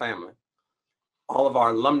Nation family. All of our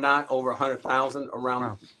alumni, over 100,000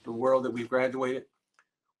 around the world that we've graduated.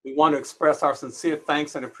 We want to express our sincere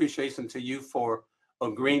thanks and appreciation to you for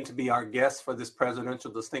agreeing to be our guest for this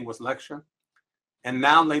Presidential Distinguished Lecture. And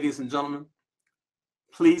now, ladies and gentlemen,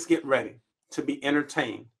 please get ready to be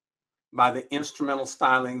entertained by the instrumental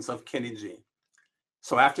stylings of Kenny G.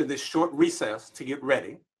 So after this short recess to get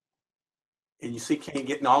ready, and you see Kenny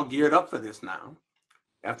getting all geared up for this now,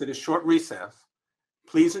 after this short recess,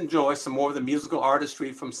 please enjoy some more of the musical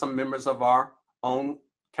artistry from some members of our own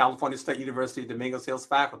California State University Dominguez Hills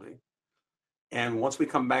faculty. And once we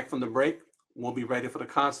come back from the break, we'll be ready for the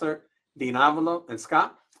concert. Dean Avila and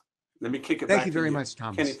Scott, let me kick it back to you. Thank you very much,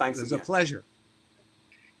 Thomas. Kenny, thanks again. It was again. a pleasure.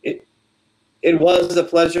 It was a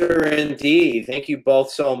pleasure indeed. Thank you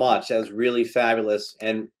both so much. That was really fabulous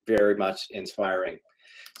and very much inspiring.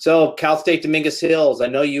 So Cal State Dominguez Hills, I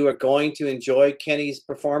know you are going to enjoy Kenny's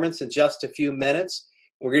performance in just a few minutes.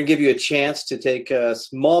 We're going to give you a chance to take a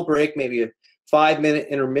small break, maybe a 5-minute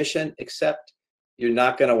intermission, except you're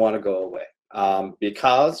not going to want to go away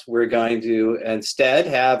because we're going to instead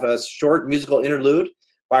have a short musical interlude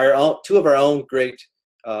by our own, 2 of our own great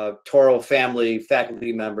Toro family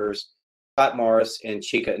faculty members, Scott Morris and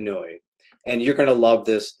Chika Inouye. And you're going to love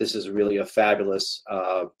this. This is really a fabulous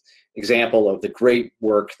example of the great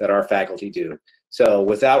work that our faculty do. So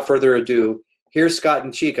without further ado, here's Scott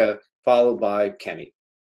and Chika, followed by Kenny.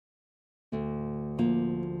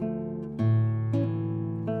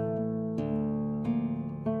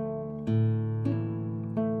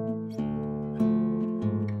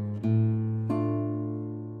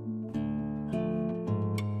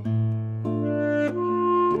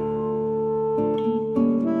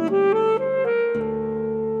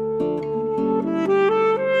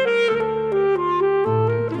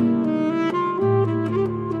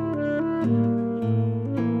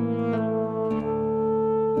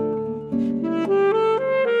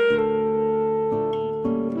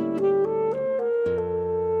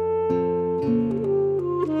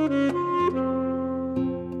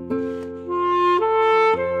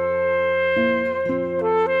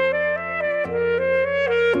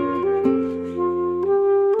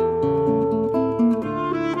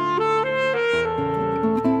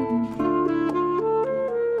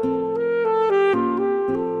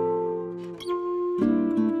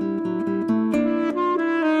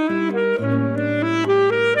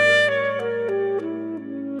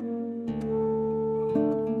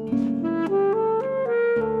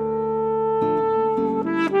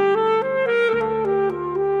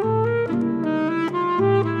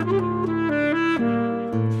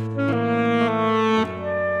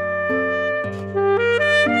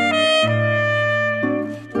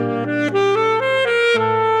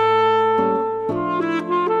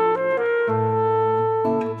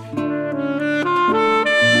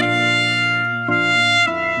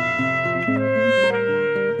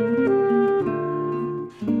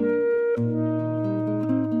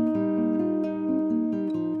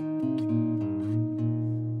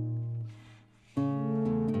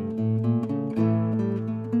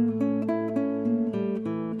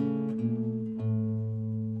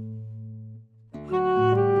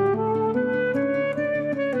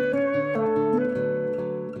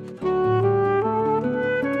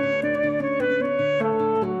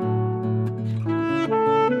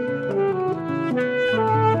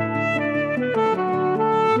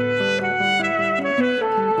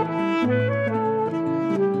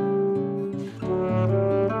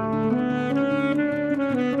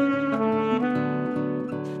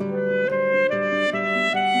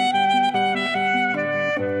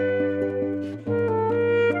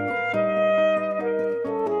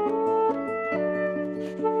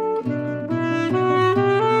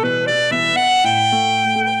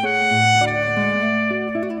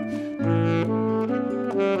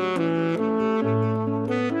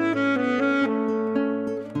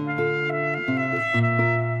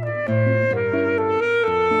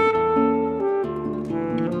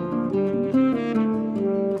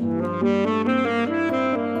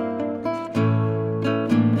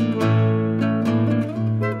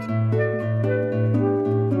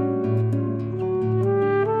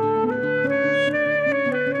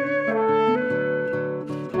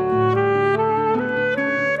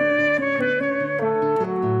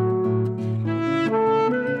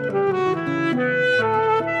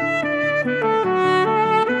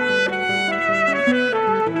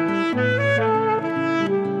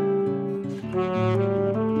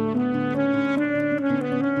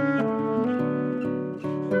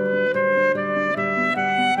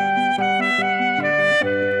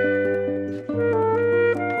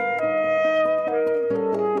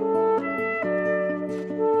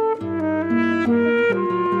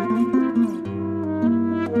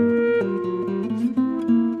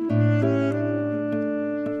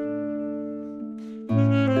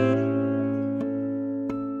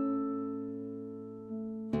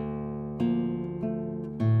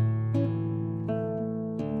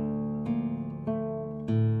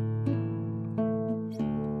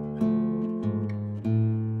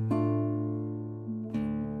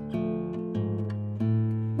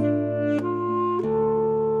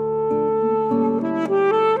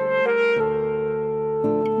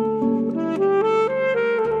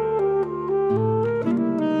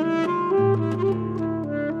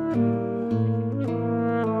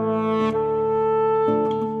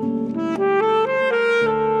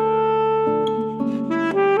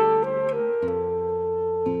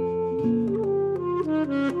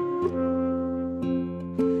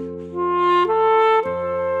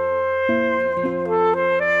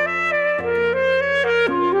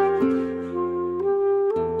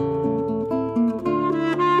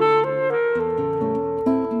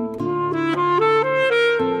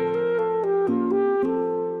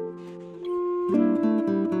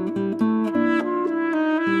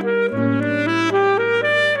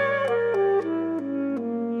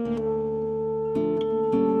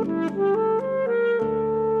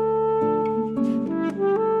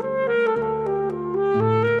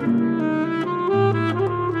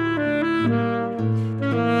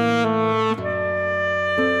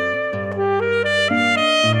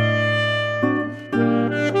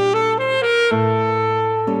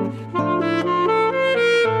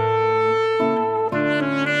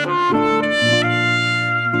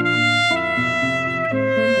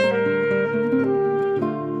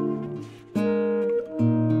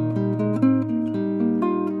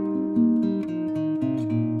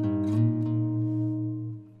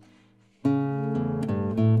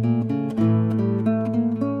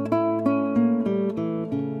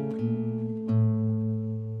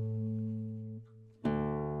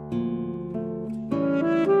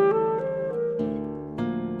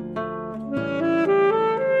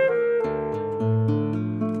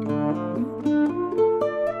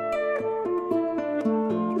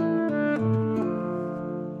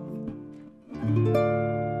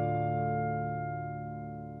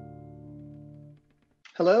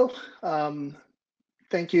 Hello. Um,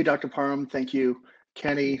 Thank you, Dr. Parham. Thank you,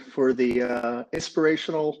 Kenny, for the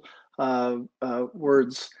inspirational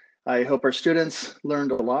words. I hope our students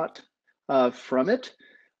learned a lot from it.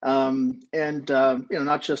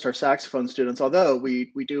 Not just our saxophone students, although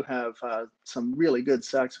we do have some really good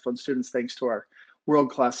saxophone students, thanks to our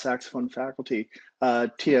world-class saxophone faculty,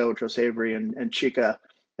 Tio Avery and Chika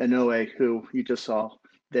Inoue, who you just saw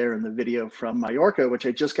there in the video from Mallorca, which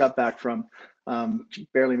I just got back from.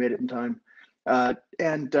 Barely made it in time.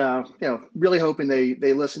 Really hoping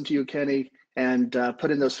they listen to you, Kenny, and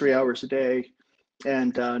put in those 3 hours a day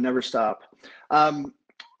and never stop.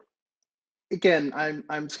 Again,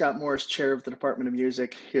 I'm Scott Morris, chair of the Department of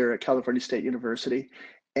Music here at California State University,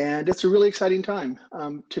 and it's a really exciting time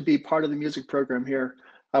to be part of the music program here.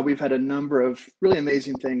 We've had a number of really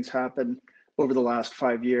amazing things happen over the last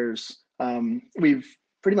 5 years. We've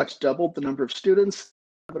pretty much doubled the number of students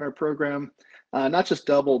in our program. Not just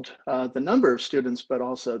doubled the number of students, but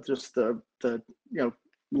also just the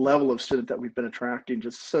level of student that we've been attracting.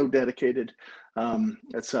 Just so dedicated.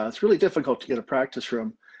 It's really difficult to get a practice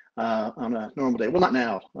room on a normal day. Well, not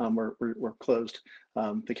now. We're closed,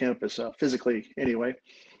 the campus physically anyway.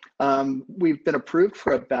 We've been approved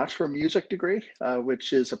for a Bachelor of Music degree,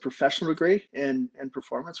 which is a professional degree in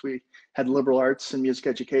performance. We had liberal arts and music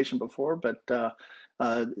education before, but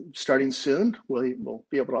starting soon, we'll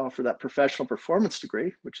be able to offer that professional performance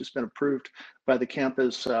degree, which has been approved by the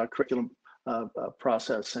campus curriculum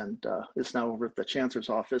process and is now over at the Chancellor's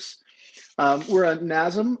office. We're a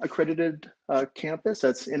NASM accredited campus.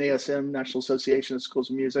 That's NASM, National Association of Schools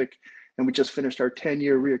of Music. And we just finished our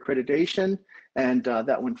 10-year reaccreditation, and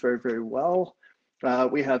that went very, very well.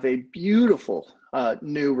 We have a beautiful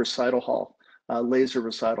new recital hall, laser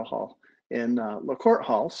recital hall in LaCourte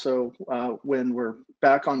Hall. So when we're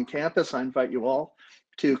back on campus, I invite you all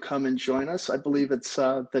to come and join us. I believe it's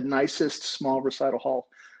the nicest small recital hall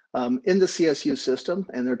in the CSU system,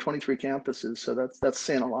 and there are 23 campuses, so that's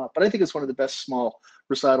saying a lot. But I think it's one of the best small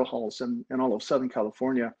recital halls in all of Southern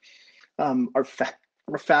California. Our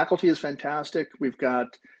faculty is fantastic. We've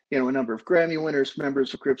got a number of Grammy winners,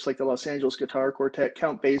 members of groups like the Los Angeles Guitar Quartet,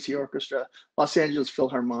 Count Basie Orchestra, Los Angeles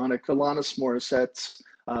Philharmonic, Alanis Morissette's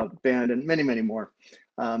band, and many, many more.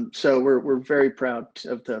 So we're very proud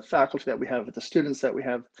of the faculty that we have, the students that we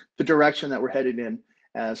have, the direction that we're headed in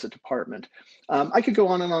as a department. I could go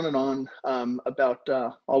on and on and on about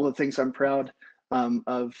all the things I'm proud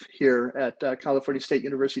of here at California State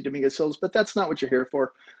University Dominguez Hills, but that's not what you're here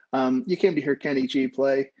for. You came to hear Kenny G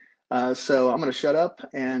play, so I'm going to shut up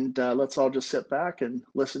and let's all just sit back and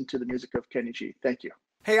listen to the music of Kenny G. Thank you.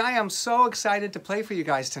 Hey, I am so excited to play for you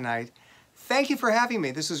guys tonight. Thank you for having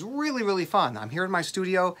me. This is really, really fun. I'm here in my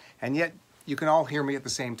studio, and yet you can all hear me at the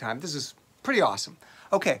same time. This is pretty awesome.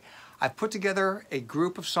 Okay, I've put together a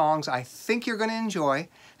group of songs I think you're going to enjoy,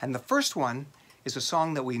 and the first one is a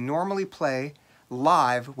song that we normally play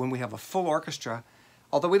live when we have a full orchestra.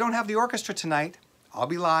 Although we don't have the orchestra tonight, I'll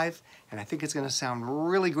be live, and I think it's going to sound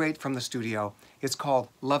really great from the studio. It's called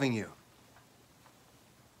Loving You.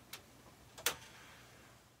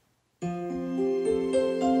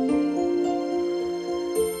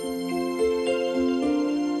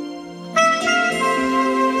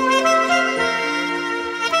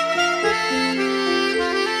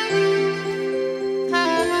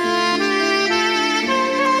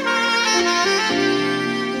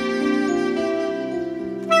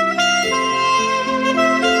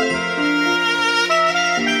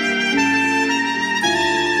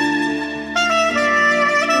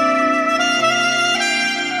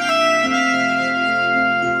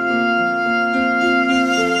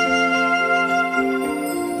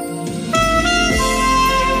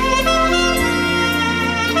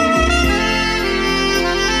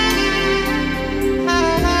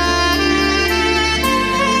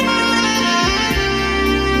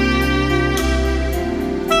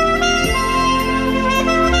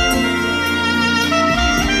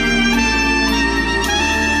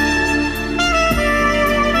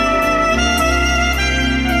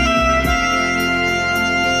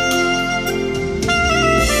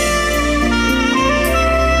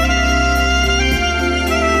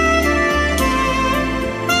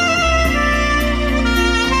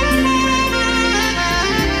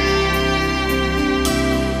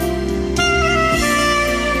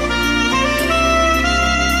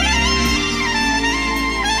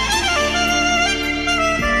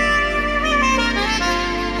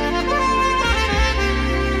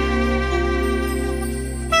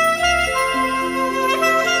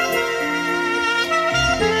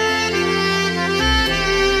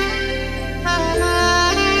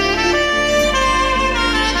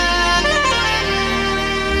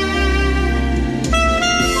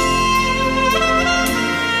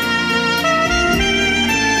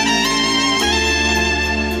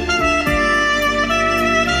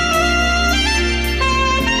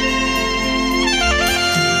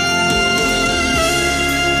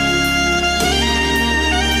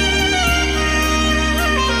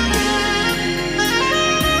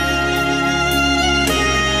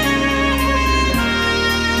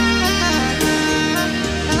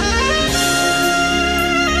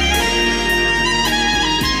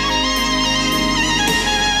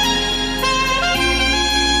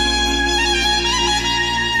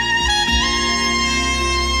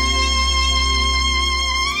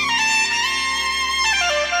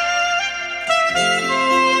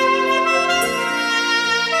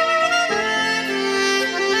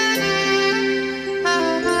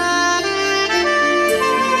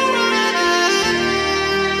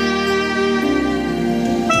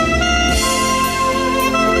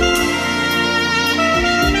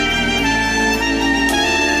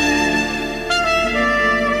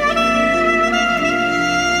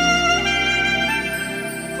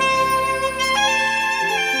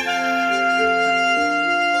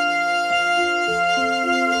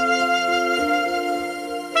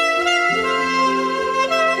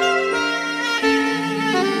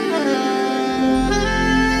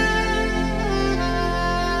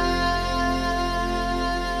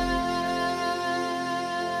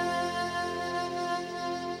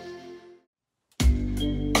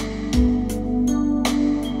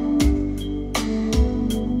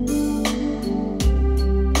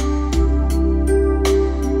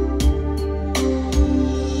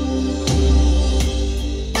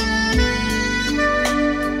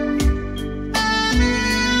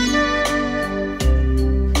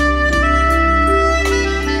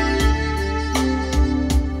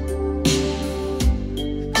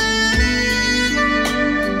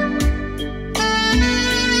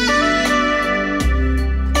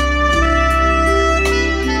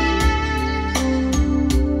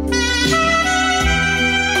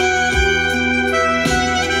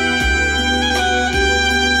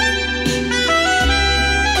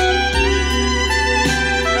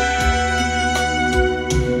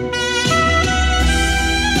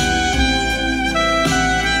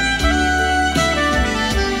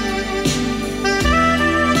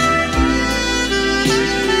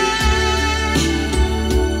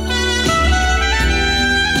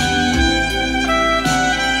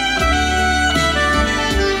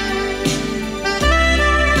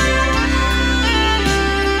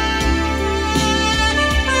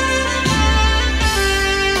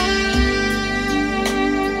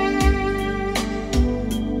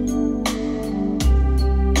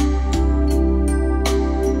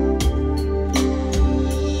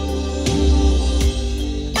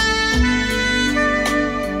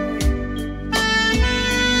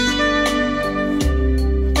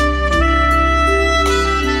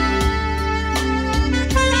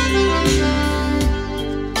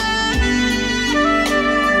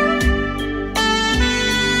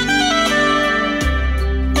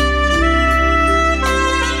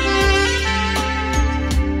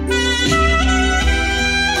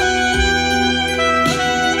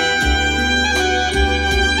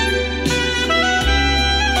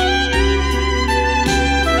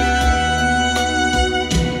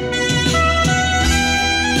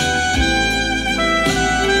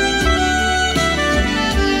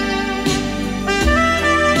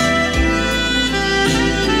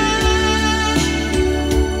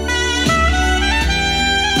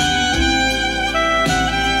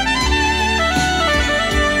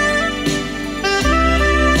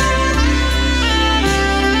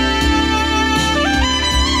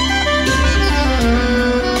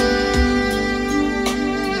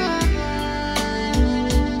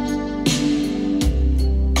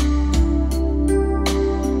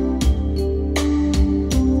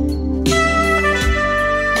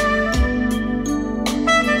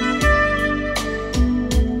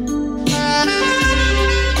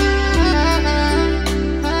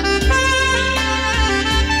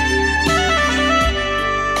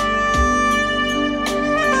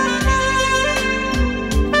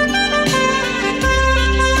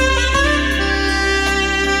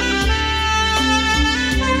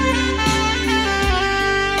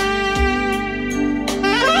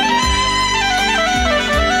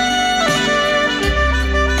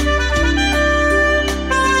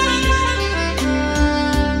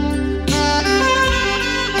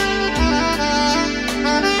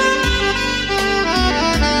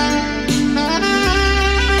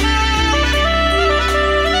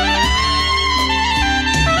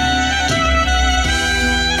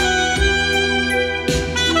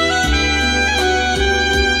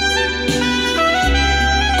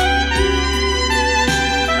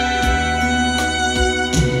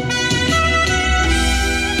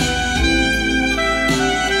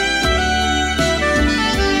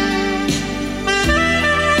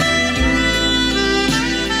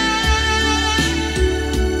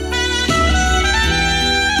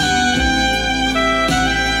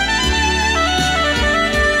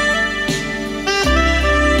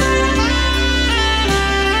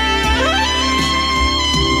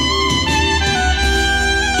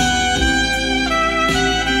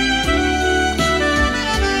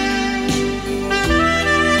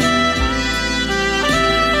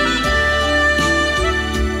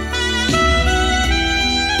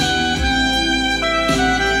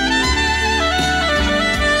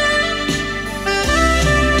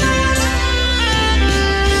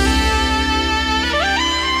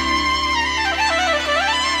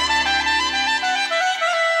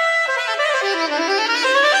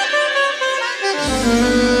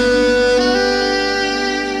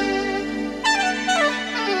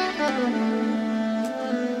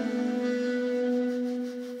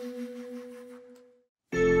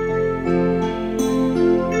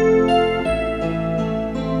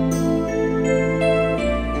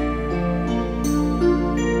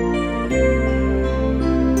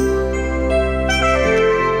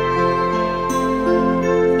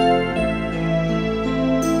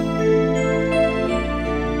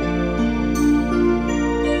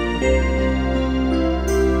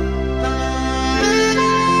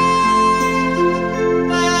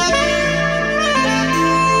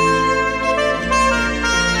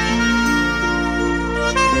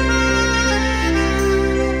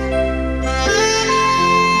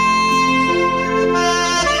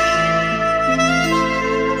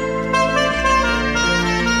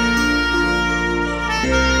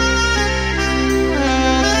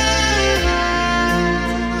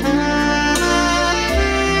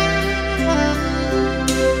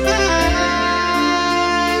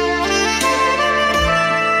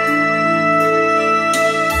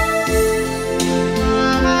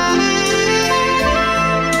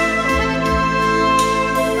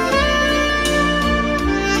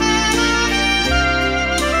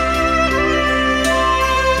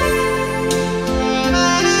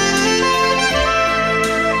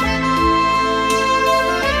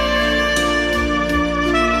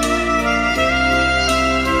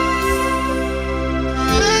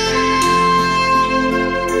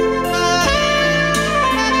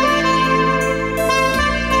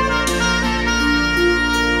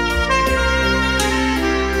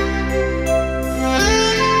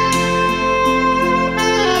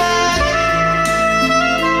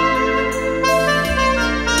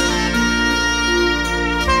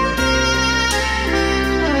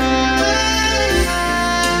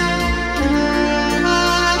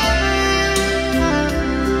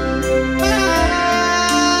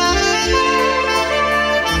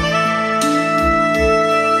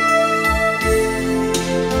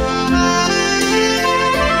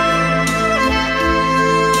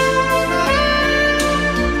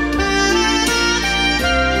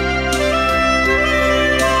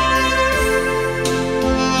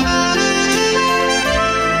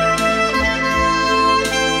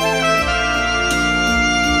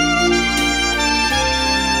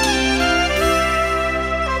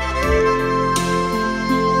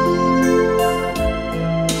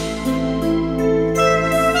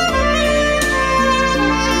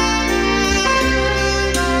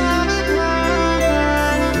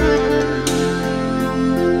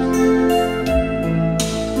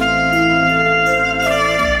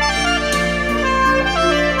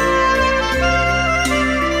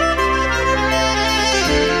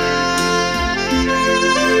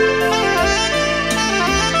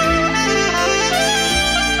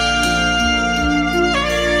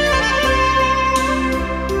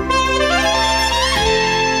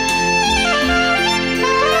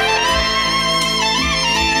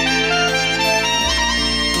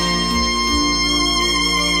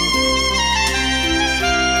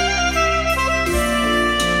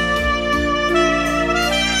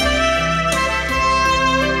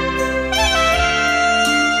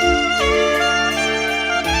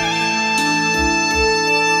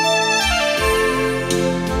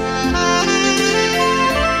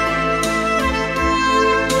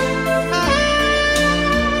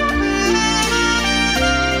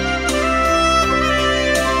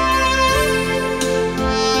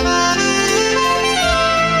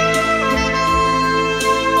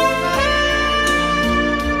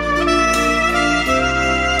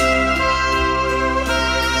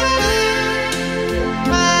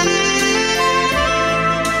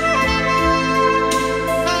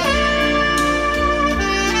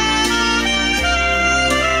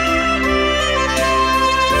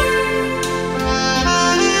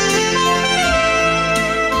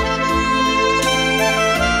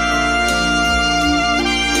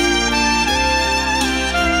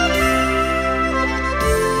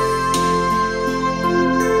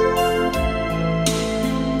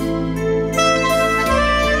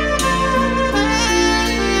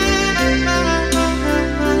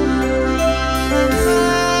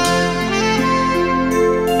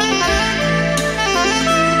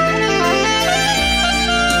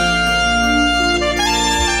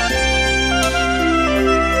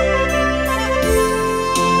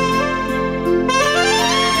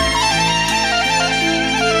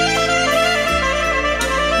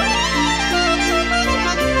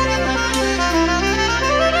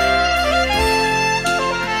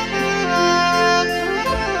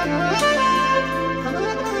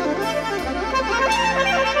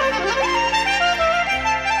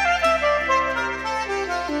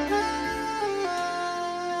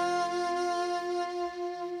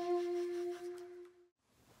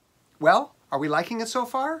 Well, are we liking it so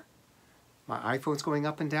far? My iPhone's going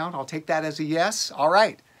up and down. I'll take that as a yes. All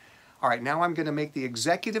right. All right, now I'm going to make the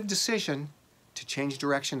executive decision to change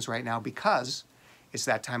directions right now because it's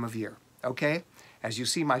that time of year, okay? As you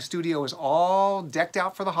see, my studio is all decked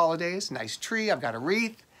out for the holidays. Nice tree, I've got a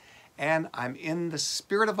wreath, and I'm in the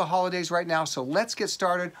spirit of the holidays right now, so let's get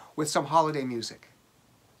started with some holiday music.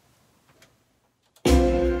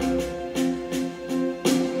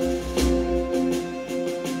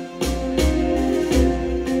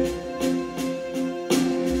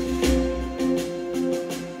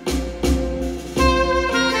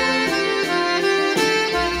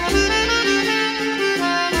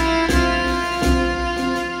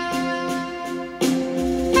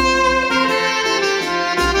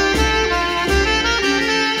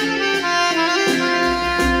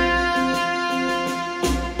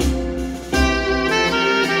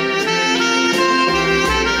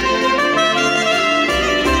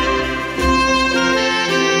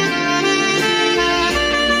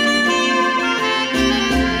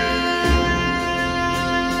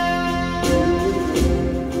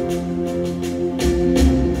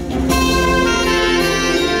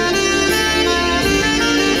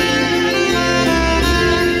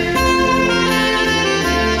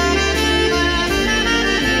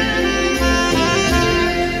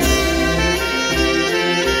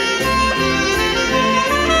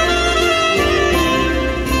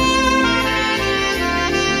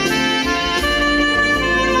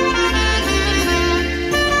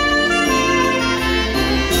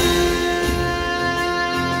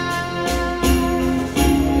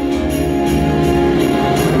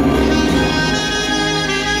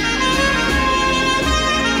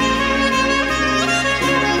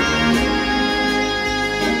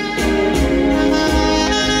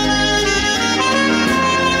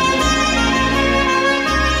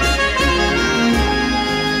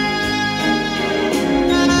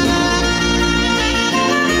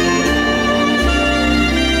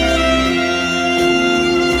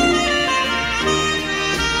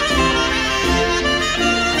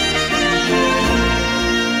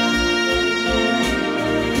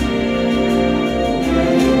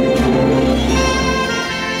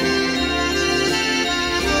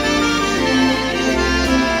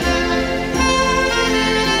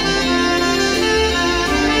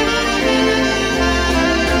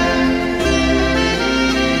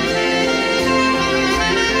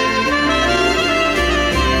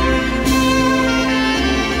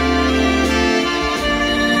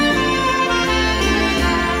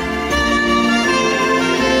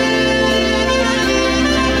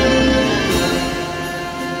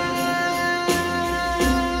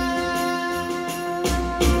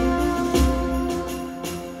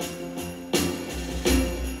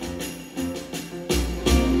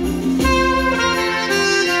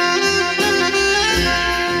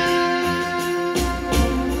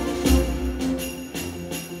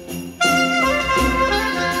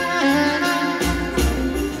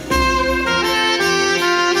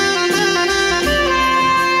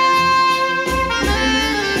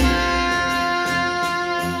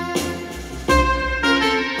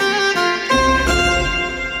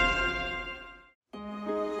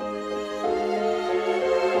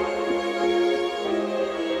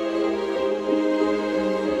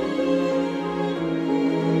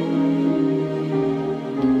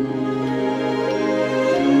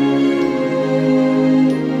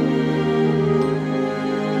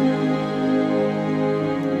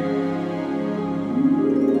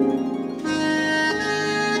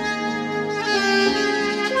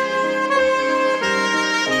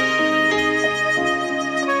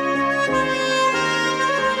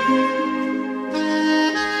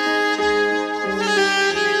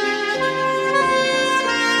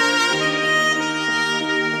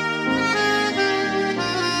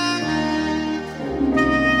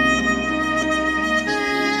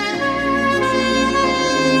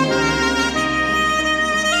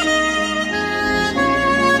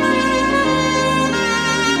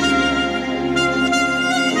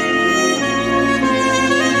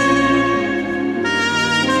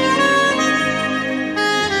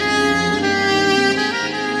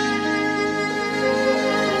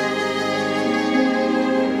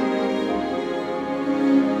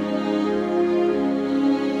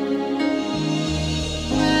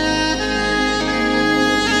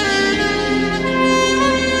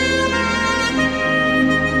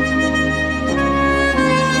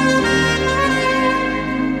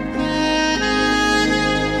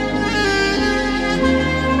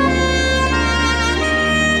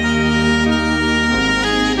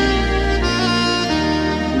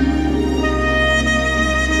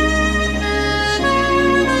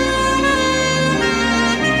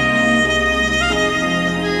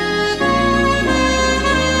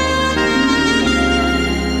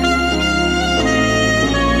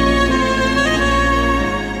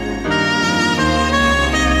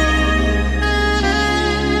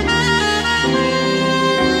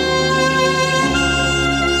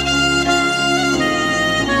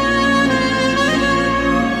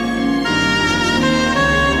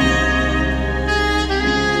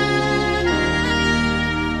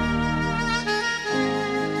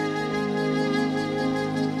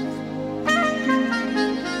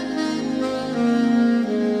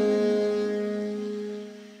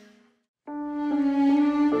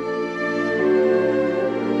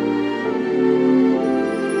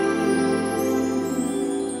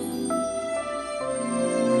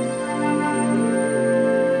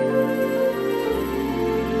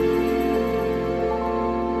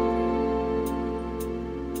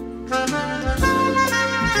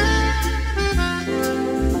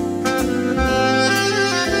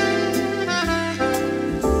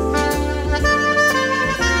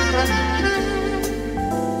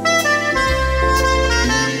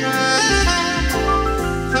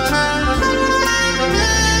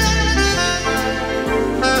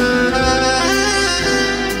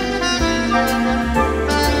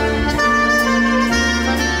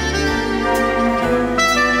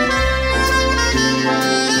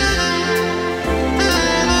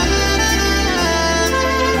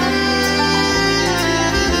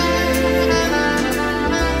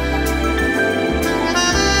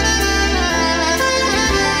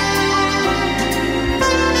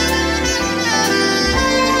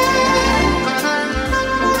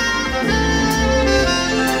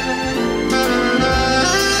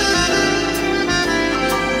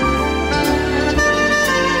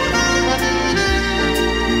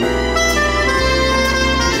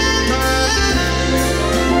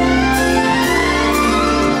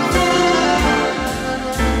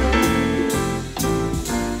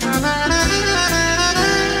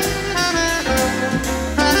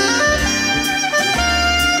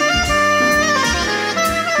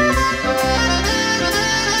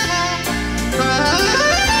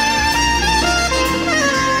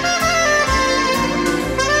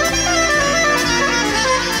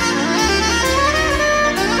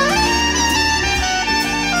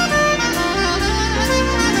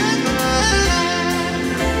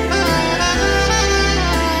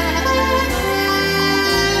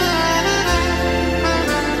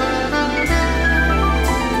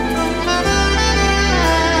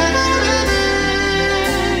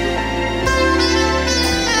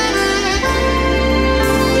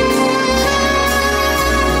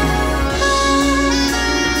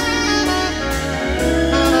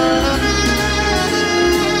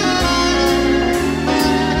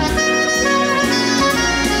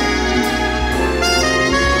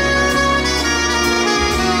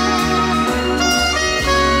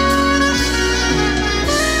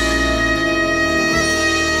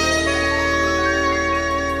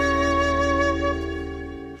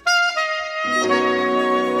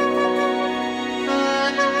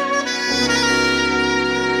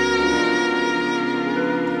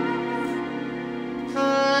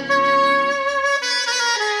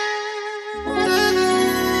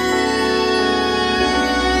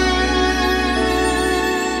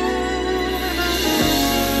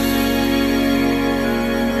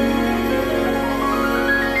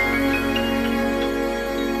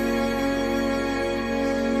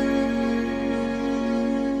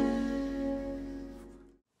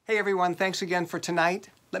 Hey everyone, thanks again for tonight.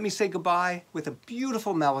 Let me say goodbye with a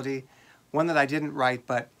beautiful melody, one that I didn't write,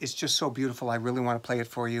 but it's just so beautiful I really want to play it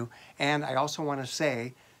for you. And I also want to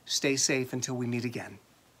say, stay safe until we meet again.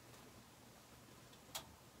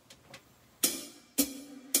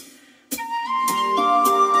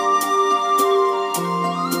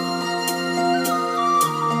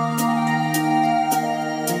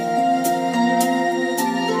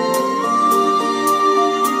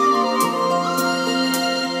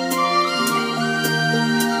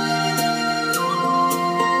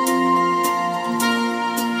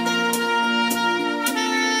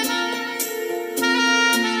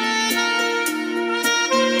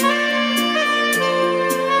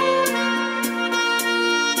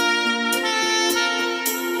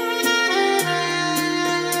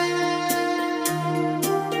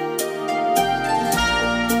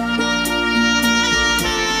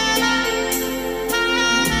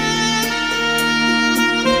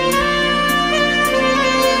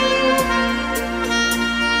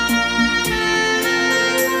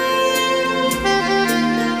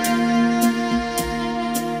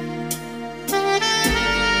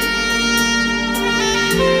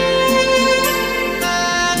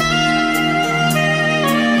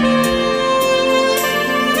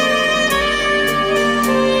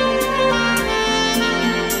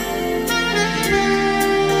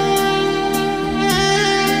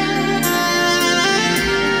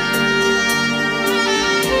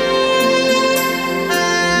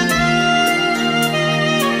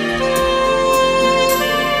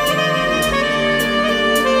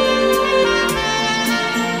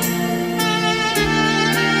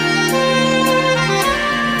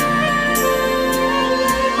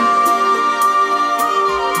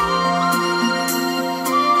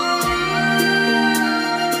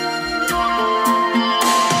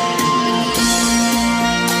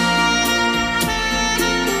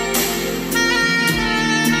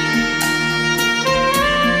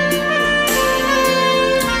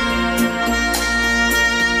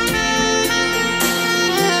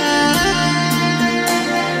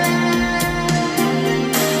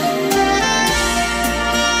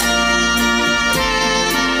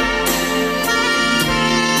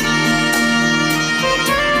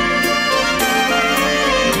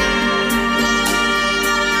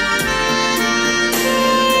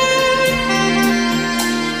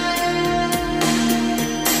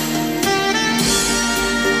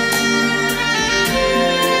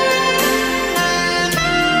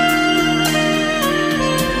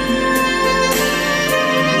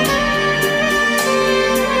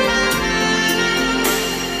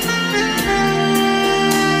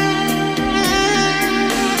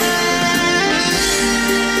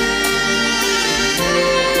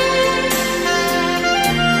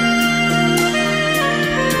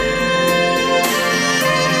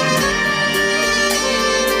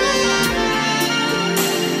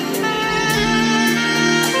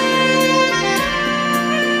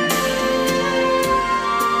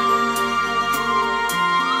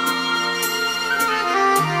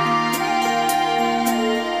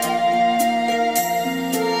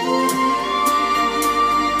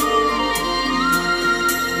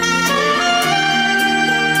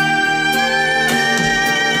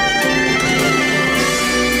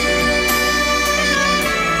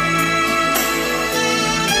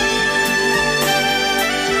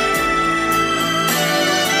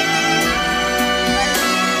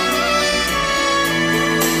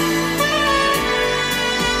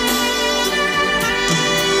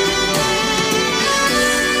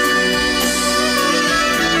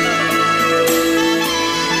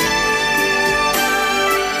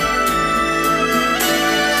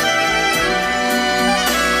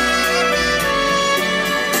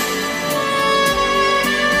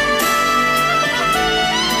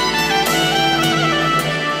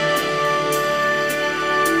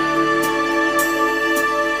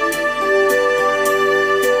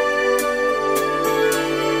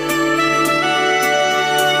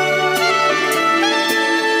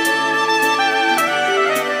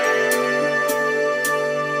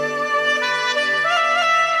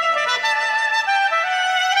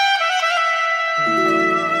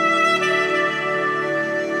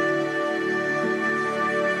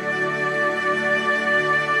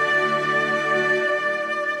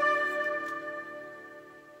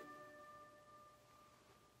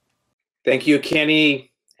 Thank you,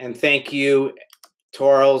 Kenny, and thank you,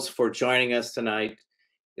 Toros, for joining us tonight.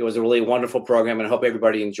 It was a really wonderful program, and I hope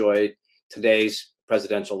everybody enjoyed today's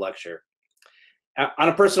presidential lecture. On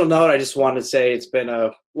a personal note, I just wanted to say it's been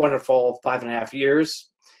a wonderful 5.5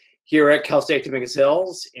 years here at Cal State Dominguez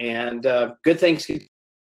Hills, and good things to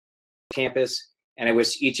campus, and I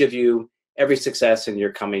wish each of you every success in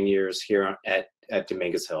your coming years here at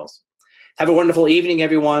Dominguez Hills. Have a wonderful evening,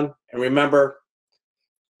 everyone, and remember,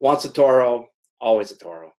 once a Toro, always a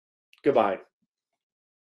Toro. Goodbye.